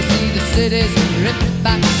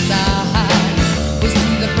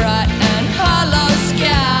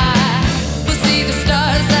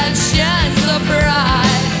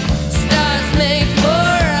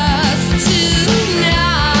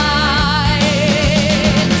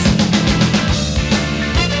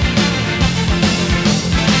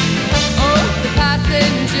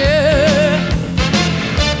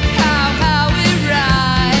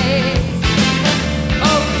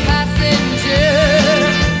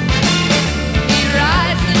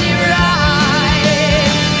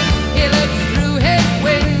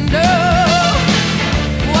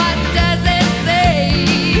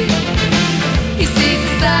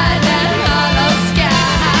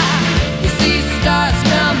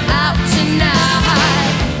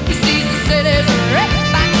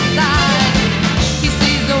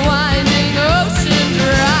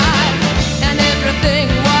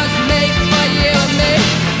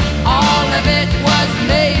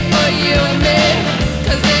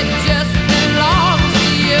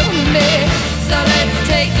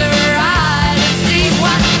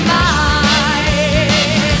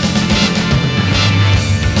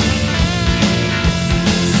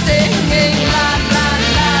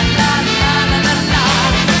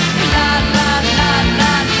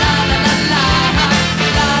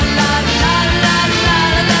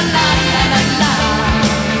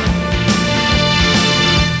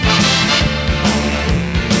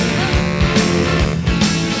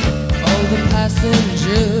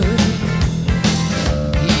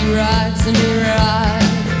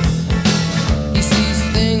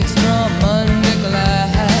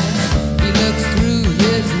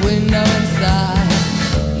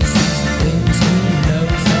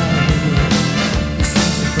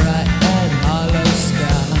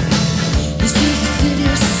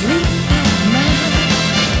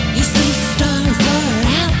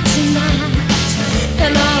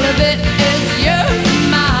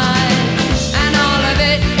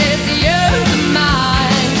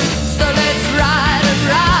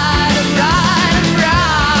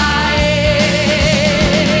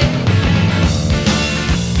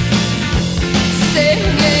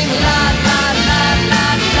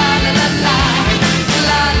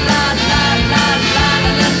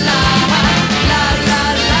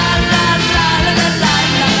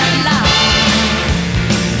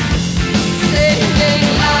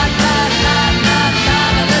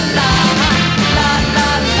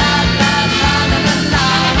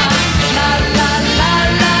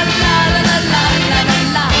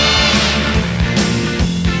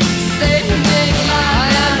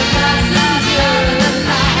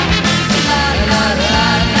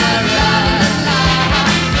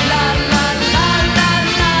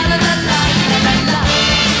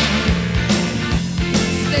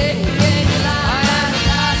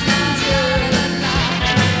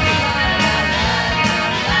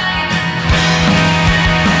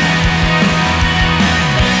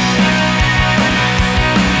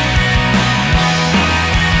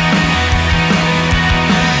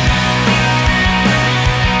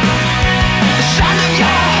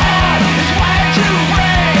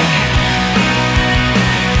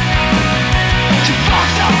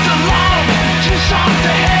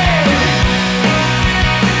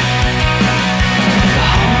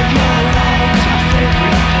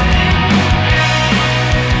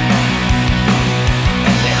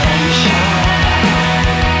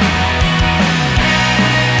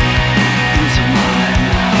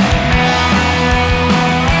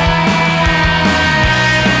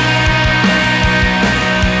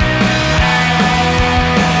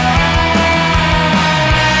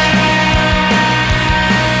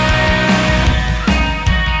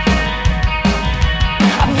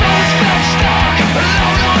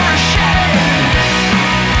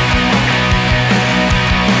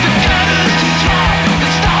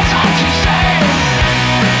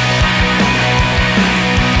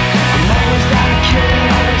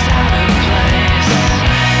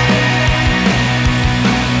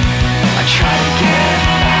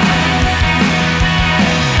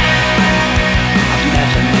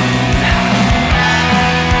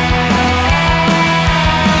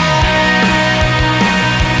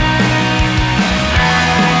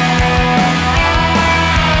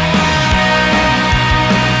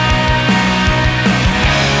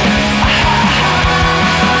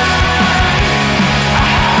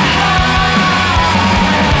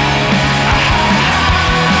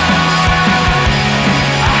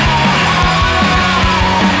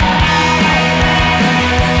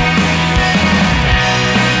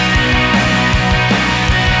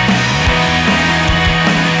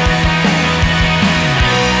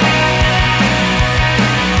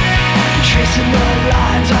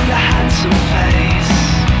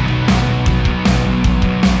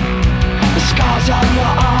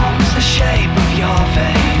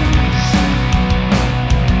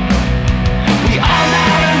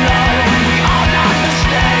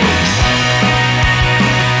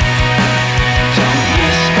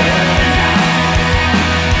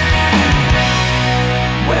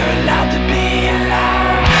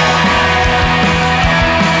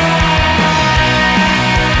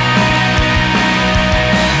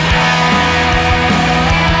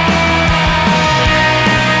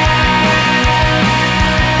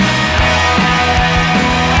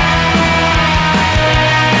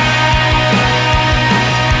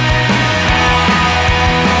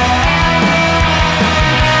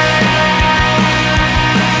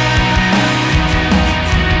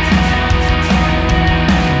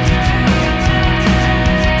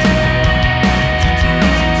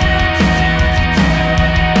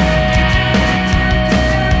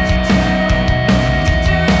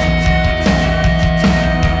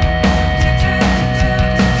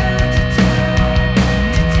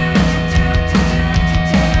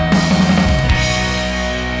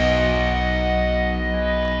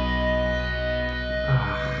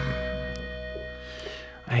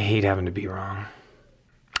 happen to be wrong.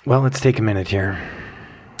 Well, let's take a minute here.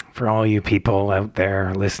 For all you people out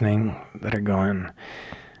there listening that are going,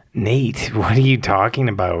 Nate, what are you talking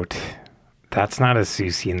about? That's not a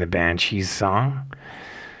Susie and the Banshees song.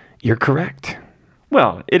 You're correct.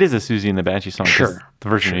 Well, it is a Susie and the Banshees song. Sure. The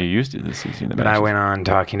version you used is the Susie and the Banshees. But I went on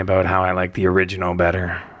talking about how I like the original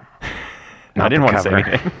better. I didn't want to say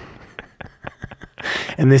anything.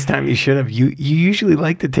 And this time you should have. You usually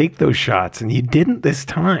like to take those shots, and you didn't this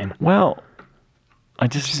time. Well,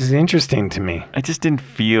 this is interesting to me. I just didn't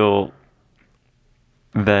feel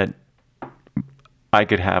that I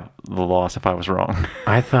could have the loss if I was wrong.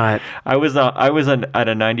 I thought I was at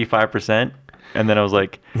a 95%, and then I was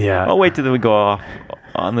like, yeah, I'll wait till we go off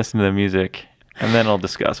on listen to the music, and then I'll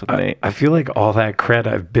discuss with Nate. I feel like all that cred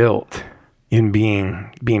I've built in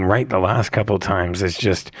being right the last couple of times has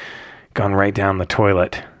just gone right down the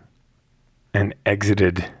toilet and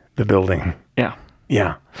exited the building. Yeah.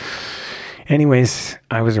 Yeah. Anyways,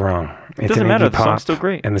 I was wrong. It doesn't matter. The song's still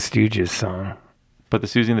great. And the Stooges song. But the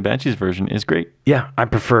Susie and the Banshees version is great. Yeah, I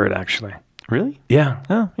prefer it, actually. Really? Yeah.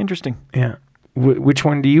 Oh, interesting. Yeah. Which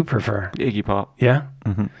one do you prefer? Iggy Pop. Yeah?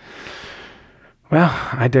 Mm-hmm. Well,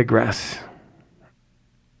 I digress.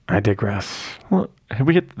 Well, have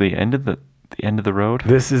we hit the end of the road?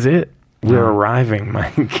 This is it. We're arriving,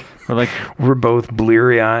 Mike. We're both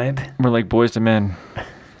bleary-eyed. We're like Boys to Men.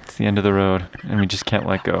 It's the end of the road, and we just can't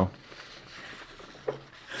let go.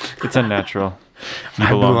 It's unnatural.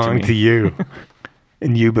 I belong to you,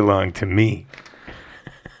 and you belong to me.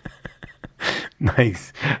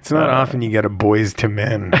 Nice. It's not often you get a Boys to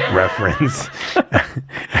Men reference.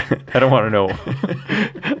 I don't want to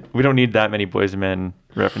know. We don't need that many Boys to Men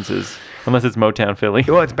references, unless it's Motown Philly.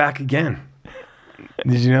 Well, it's back again.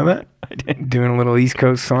 Did you know that? I did. Doing a little East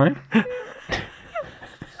Coast slang?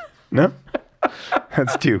 No?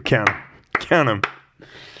 That's two. Count them.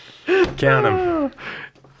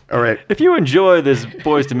 All right. If you enjoy this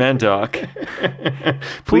Boys to Men talk,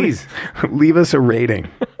 please leave us a rating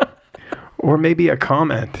or maybe a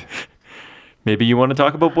comment. Maybe you want to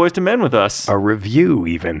talk about Boys to Men with us. A review,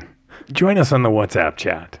 even. Join us on the WhatsApp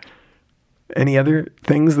chat. Any other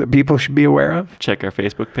things that people should be aware of? Check our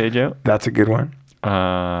Facebook page out. That's a good one.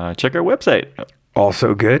 Check our website.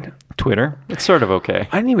 Also good. Twitter. It's sort of okay.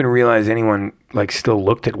 I didn't even realize anyone still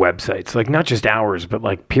looked at websites, not just ours,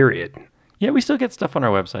 but period. Yeah, we still get stuff on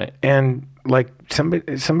our website. And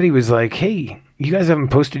somebody was like, "Hey, you guys haven't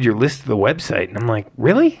posted your list to the website." And I'm like,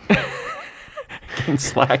 "Really?" In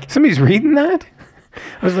Slack. Somebody's reading that?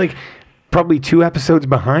 I was like, probably 2 episodes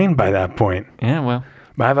behind by that point. Yeah, well.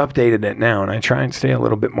 But I've updated it now, and I try and stay a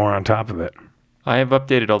little bit more on top of it. I have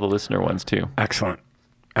updated all the listener ones, too. Excellent.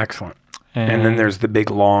 And then there's the big,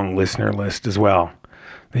 long listener list as well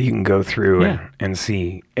that you can go through and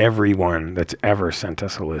see everyone that's ever sent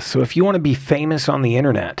us a list. So if you want to be famous on the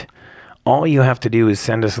internet, all you have to do is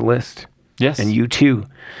send us a list. Yes. And you, too,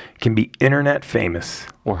 can be internet famous.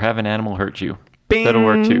 Or have an animal hurt you. Bing! That'll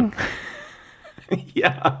work, too.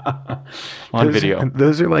 Yeah. On video.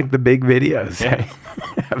 Those are like the big videos. Yeah.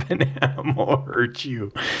 Have an animal hurt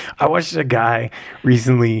you. I watched a guy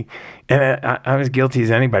recently, and I was guilty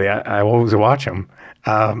as anybody. I always watch him.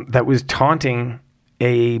 That was taunting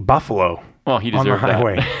a buffalo on the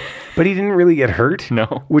highway. That. But he didn't really get hurt.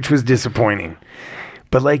 No. Which was disappointing.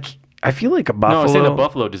 But I feel like a buffalo. No, I say the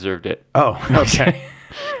buffalo deserved it. Oh, okay.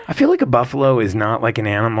 I feel like a buffalo is not like an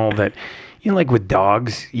animal that, with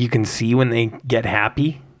dogs, you can see when they get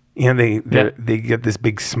happy. They get this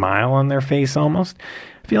big smile on their face almost.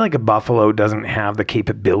 I feel like a buffalo doesn't have the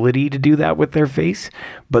capability to do that with their face,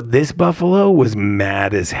 but this buffalo was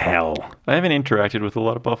mad as hell. I haven't interacted with a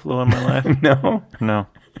lot of buffalo in my life. No.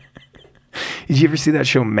 Did you ever see that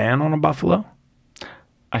show Man on a Buffalo?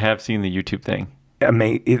 I have seen the YouTube thing.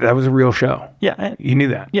 That was a real show. Yeah. You knew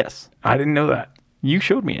that? Yes. I didn't know that. You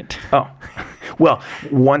showed me it. Oh. Well,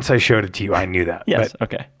 once I showed it to you, I knew that. Yes,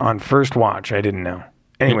 but okay. On first watch, I didn't know.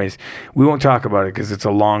 Anyways, we won't talk about it because it's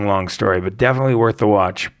a long, long story, but definitely worth the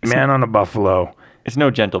watch. Man on a Buffalo. It's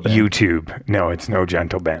no Gentle Ben. YouTube. No, it's no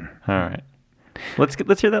Gentle Ben. All right. Let's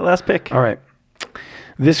hear that last pick. All right.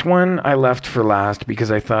 This one I left for last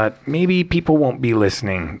because I thought maybe people won't be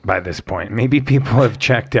listening by this point. Maybe people have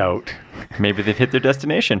checked out. Maybe they've hit their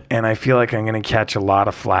destination. And I feel like I'm going to catch a lot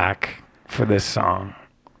of flack for this song.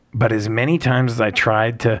 But as many times as I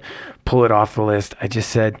tried to pull it off the list, I just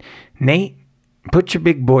said, Nate, put your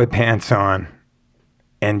big boy pants on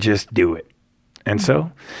and just do it. And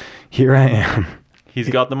so here I am. He's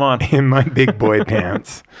got them on. In my big boy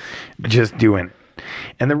pants, just doing it.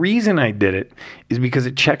 And the reason I did it is because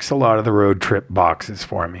it checks a lot of the road trip boxes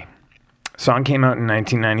for me. Song came out in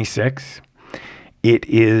 1996.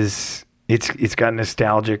 It's got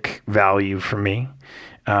nostalgic value for me.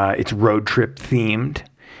 It's road trip themed.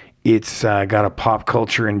 It's got a pop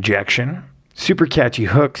culture injection. Super catchy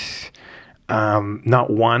hooks. Not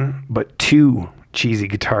one, but two cheesy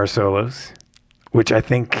guitar solos, which I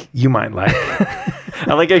think you might like.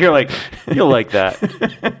 I like it. You're like, you'll like that.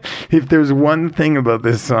 If there's one thing about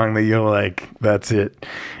this song that you'll like, that's it.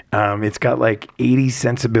 It's got like 80s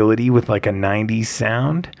sensibility with like a 90s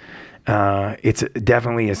sound. It's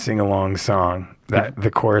definitely a sing-along song.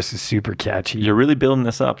 The chorus is super catchy. You're really building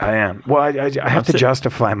this up. I am. Well, I have to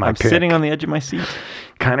justify my pick. I'm sitting on the edge of my seat.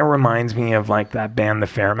 Kind of reminds me of like that band, the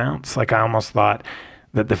Fairmounts. Like I almost thought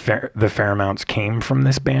that the Fairmounts came from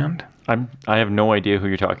this band. I have no idea who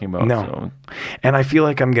you're talking about. No. So. And I feel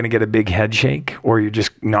like I'm going to get a big head shake, or you're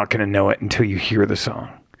just not going to know it until you hear the song.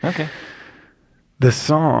 Okay. The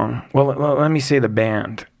song, well, let me say the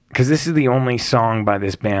band, because this is the only song by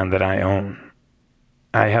this band that I own.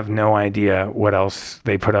 I have no idea what else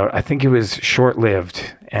they put out. I think it was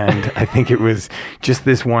short-lived, and I think it was just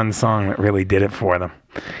this one song that really did it for them.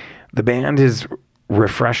 The band is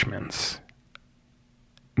Refreshments.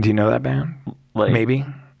 Do you know that band? Like, maybe?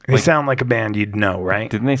 They sound like a band you'd know, right?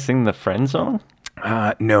 Didn't they sing the Friend song?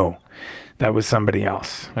 No. That was somebody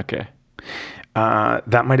else. Okay.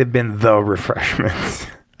 That might have been The Refreshments.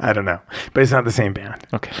 I don't know. But it's not the same band.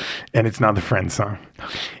 Okay. And it's not the Friends song.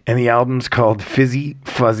 And the album's called Fizzy,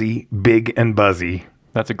 Fuzzy, Big and Buzzy.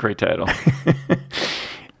 That's a great title.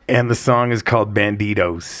 And the song is called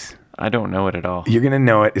Bandidos. I don't know it at all. You're going to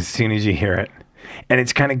know it as soon as you hear it. And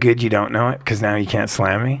it's kind of good you don't know it, because now you can't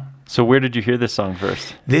slam me. So where did you hear this song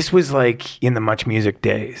first? This was like in the Much Music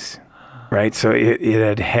days, right? So it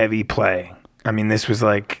had heavy play. I mean, this was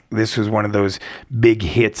one of those big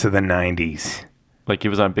hits of the 90s. Like it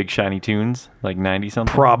was on Big Shiny Tunes, like 90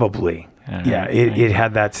 something? Probably. Yeah, it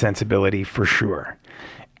had that sensibility for sure.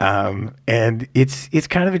 And it's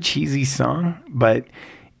kind of a cheesy song, but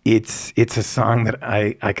it's a song that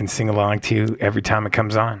I can sing along to every time it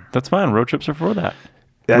comes on. That's fine. Road trips are for that.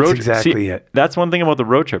 That's exactly it. That's one thing about the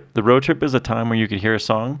road trip. The road trip is a time where you could hear a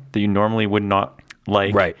song that you normally would not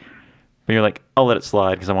like. Right. But you're like, I'll let it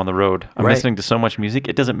slide because I'm on the road. I'm Right. listening to so much music.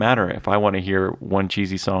 It doesn't matter if I want to hear one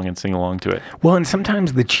cheesy song and sing along to it. Well, and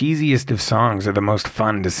sometimes the cheesiest of songs are the most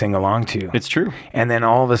fun to sing along to. It's true. And then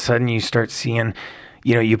all of a sudden you start seeing,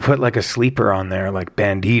 you put like a sleeper on there, like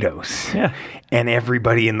Bandidos. Yeah. And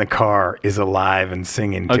everybody in the car is alive and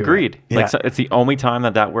singing to Agreed. it. Like, so it's the only time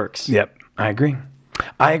that works. Yep. I agree.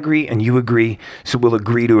 I agree and you agree. So we'll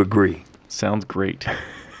agree to agree. Sounds great.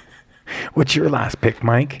 What's your last pick,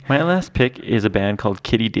 Mike? My last pick is a band called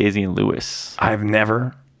Kitty, Daisy, and Lewis. I've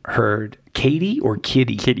never heard Katie or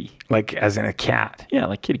Kitty? Kitty. Like as in a cat? Yeah,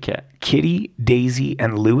 like kitty cat. Kitty, Daisy,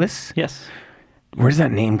 and Lewis? Yes. Where does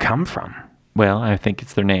that name come from? Well, I think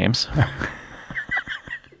it's their names.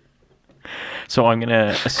 So I'm going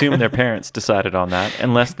to assume their parents decided on that,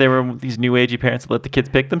 unless they were these new agey parents that let the kids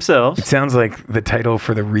pick themselves. It sounds like the title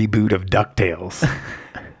for the reboot of DuckTales.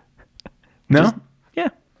 No? Yeah.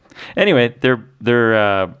 Anyway,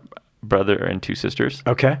 they're brother and two sisters.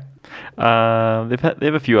 Okay. They have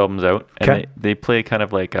a few albums out, and Okay. they play kind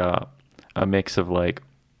of like a mix of like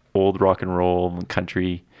old rock and roll and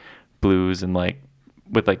country, blues, and like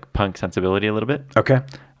with like punk sensibility a little bit. Okay.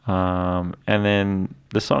 And then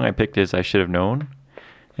the song I picked is I Should Have Known.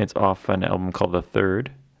 It's off an album called The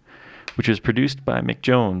Third, which was produced by Mick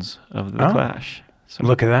Jones of The Clash. So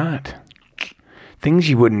look at that. Things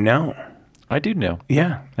you wouldn't know. I do know.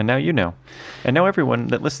 Yeah. And now you know. And now everyone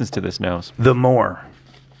that listens to this knows. The more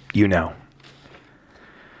you know.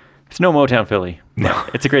 It's no Motown Philly. No.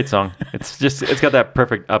 It's a great song. It's got that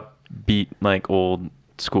perfect upbeat, like old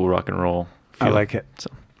school rock and roll feel. I like it. So.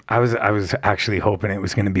 I was actually hoping it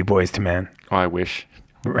was going to be Boys to Men. Oh, I wish.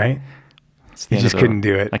 Right? It's the You end just of couldn't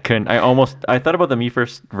do it. I couldn't. I thought about the Me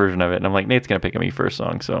First version of it, and I'm like, Nate's going to pick a Me First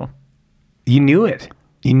song, so. You knew it.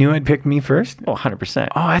 You knew I'd pick Me First? Oh, 100%.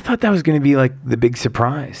 Oh, I thought that was going to be like the big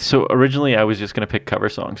surprise. So originally I was just going to pick cover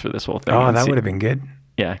songs for this whole thing. Oh, that would have been good.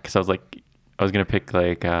 Yeah, because I was going to pick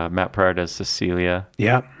like Matt Pryor does Cecilia.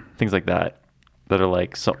 Yeah. Things like that are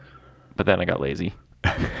like so. But then I got lazy.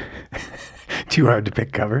 Too hard to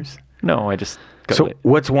pick covers? No, I just got So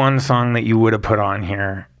what's one song that you would have put on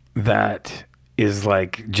here that is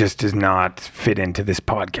like just does not fit into this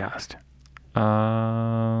podcast?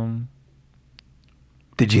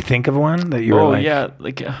 Did you think of one that you were like? Oh yeah,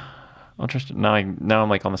 like I'll just now I'm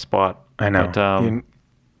like on the spot. I know. But,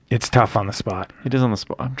 it's tough on the spot. It is on the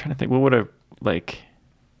spot. I'm trying to think. What would I like?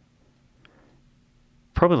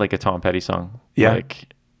 Probably like a Tom Petty song. Yeah.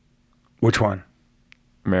 Like, which one?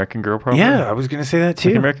 American Girl, probably. Yeah, I was going to say that too.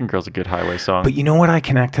 Like American Girl's a good highway song. But you know what I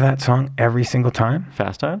connect to that song every single time?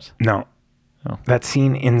 Fast Times? No. Oh. That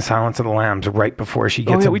scene in Silence of the Lambs right before she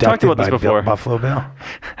gets we talked about abducted this by before. Buffalo Bill.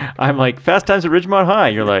 I'm like, Fast Times at Ridgemont High.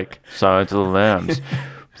 You're like, Silence of the Lambs.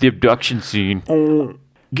 The abduction scene. Oh,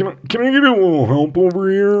 can I get a little help over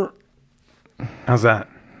here? How's that?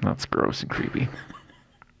 That's gross and creepy.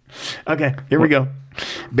 Okay, here we go.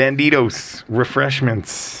 Banditos,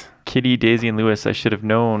 refreshments. Kitty, Daisy, and Lewis, I should have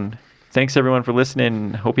known. Thanks, everyone, for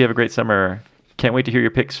listening. Hope you have a great summer. Can't wait to hear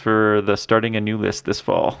your picks for the Starting a New list this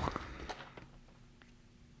fall.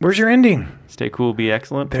 Where's your ending? Stay cool, be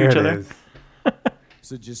excellent there to each other. Is.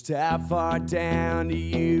 So just how far down do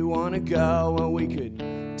you want to go? Well, we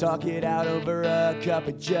could talk it out over a cup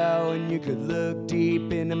of joe, and you could look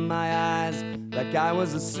deep into my eyes like I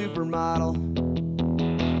was a supermodel.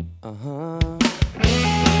 Uh-huh.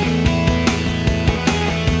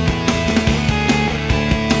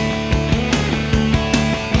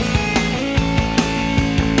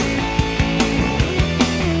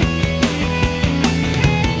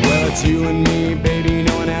 It's you and me, baby,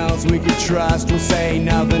 no one else we could trust. We'll say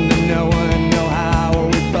nothing to no one, no how. Or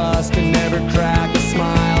we bust and never crack a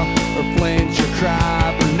smile, or flinch or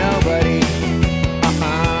cry for nobody.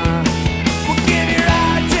 We'll give your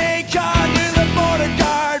ID card to the border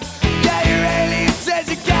guard. Yeah, your alien says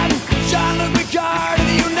you got Jean-Luc Picard of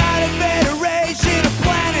the United Federation of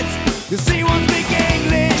Planets, 'cause he won't speak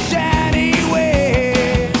English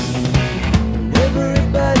anyway.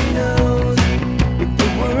 Everybody knows the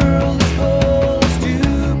world is full of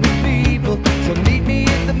stupid people, so meet me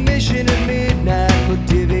at the mission at midnight. We'll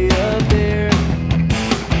divvy up there.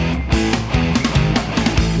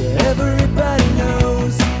 Everybody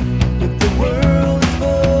knows that the world is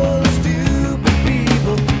full of stupid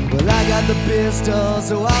people. Well, I got the pistol,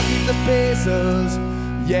 so I'll keep the pesos.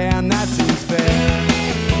 Yeah, and that seems fair.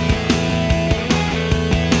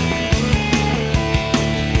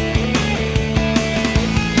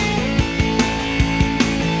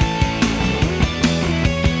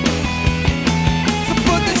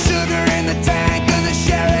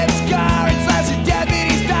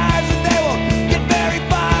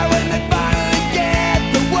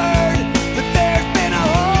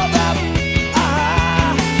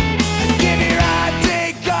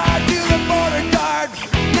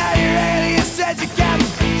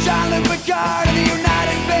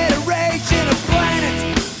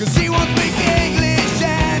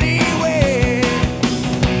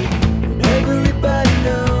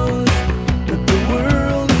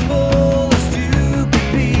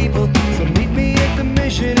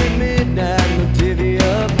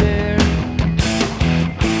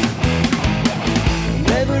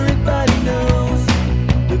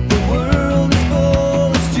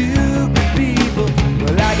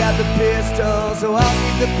 So I'll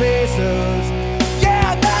keep the pesos.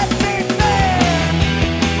 Yeah, that seems fair.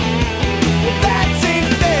 That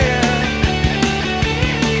seems fair.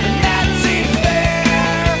 That seems fair.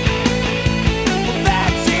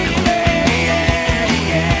 That seems fair. Yeah,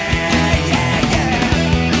 yeah,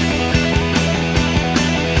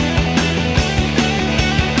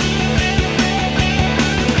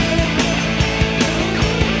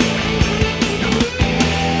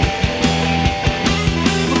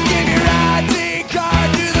 We'll give your ID card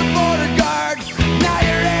to the border guard. Now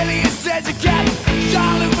your alien says you got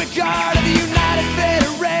Jean-Luc Picard of the United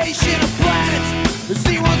Federation of Planets, 'cause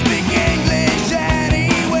he won't speak English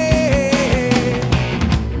anyway.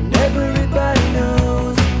 Everybody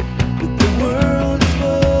knows that the world is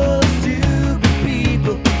full of stupid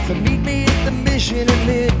people, so meet me at the mission at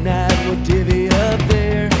midnight. We'll divvy up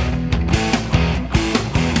there.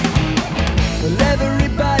 Well,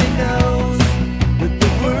 everybody knows that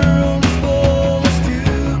the world is full of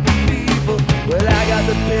stupid people. Well, I got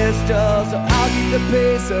the pistol, so I'll keep the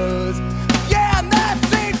pesos. Yeah, and that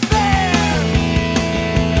seems fair.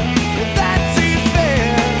 That seems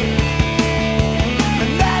fair.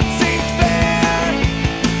 And that seems fair.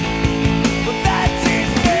 That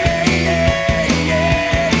seems fair. Yeah, yeah,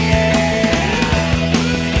 yeah.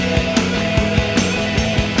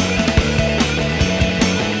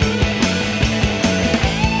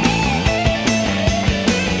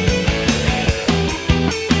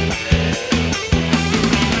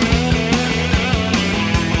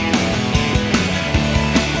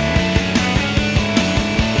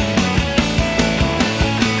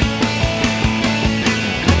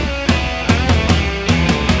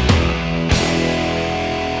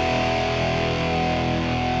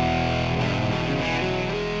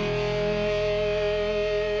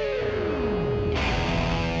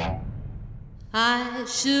 I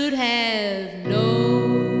should have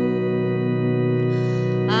known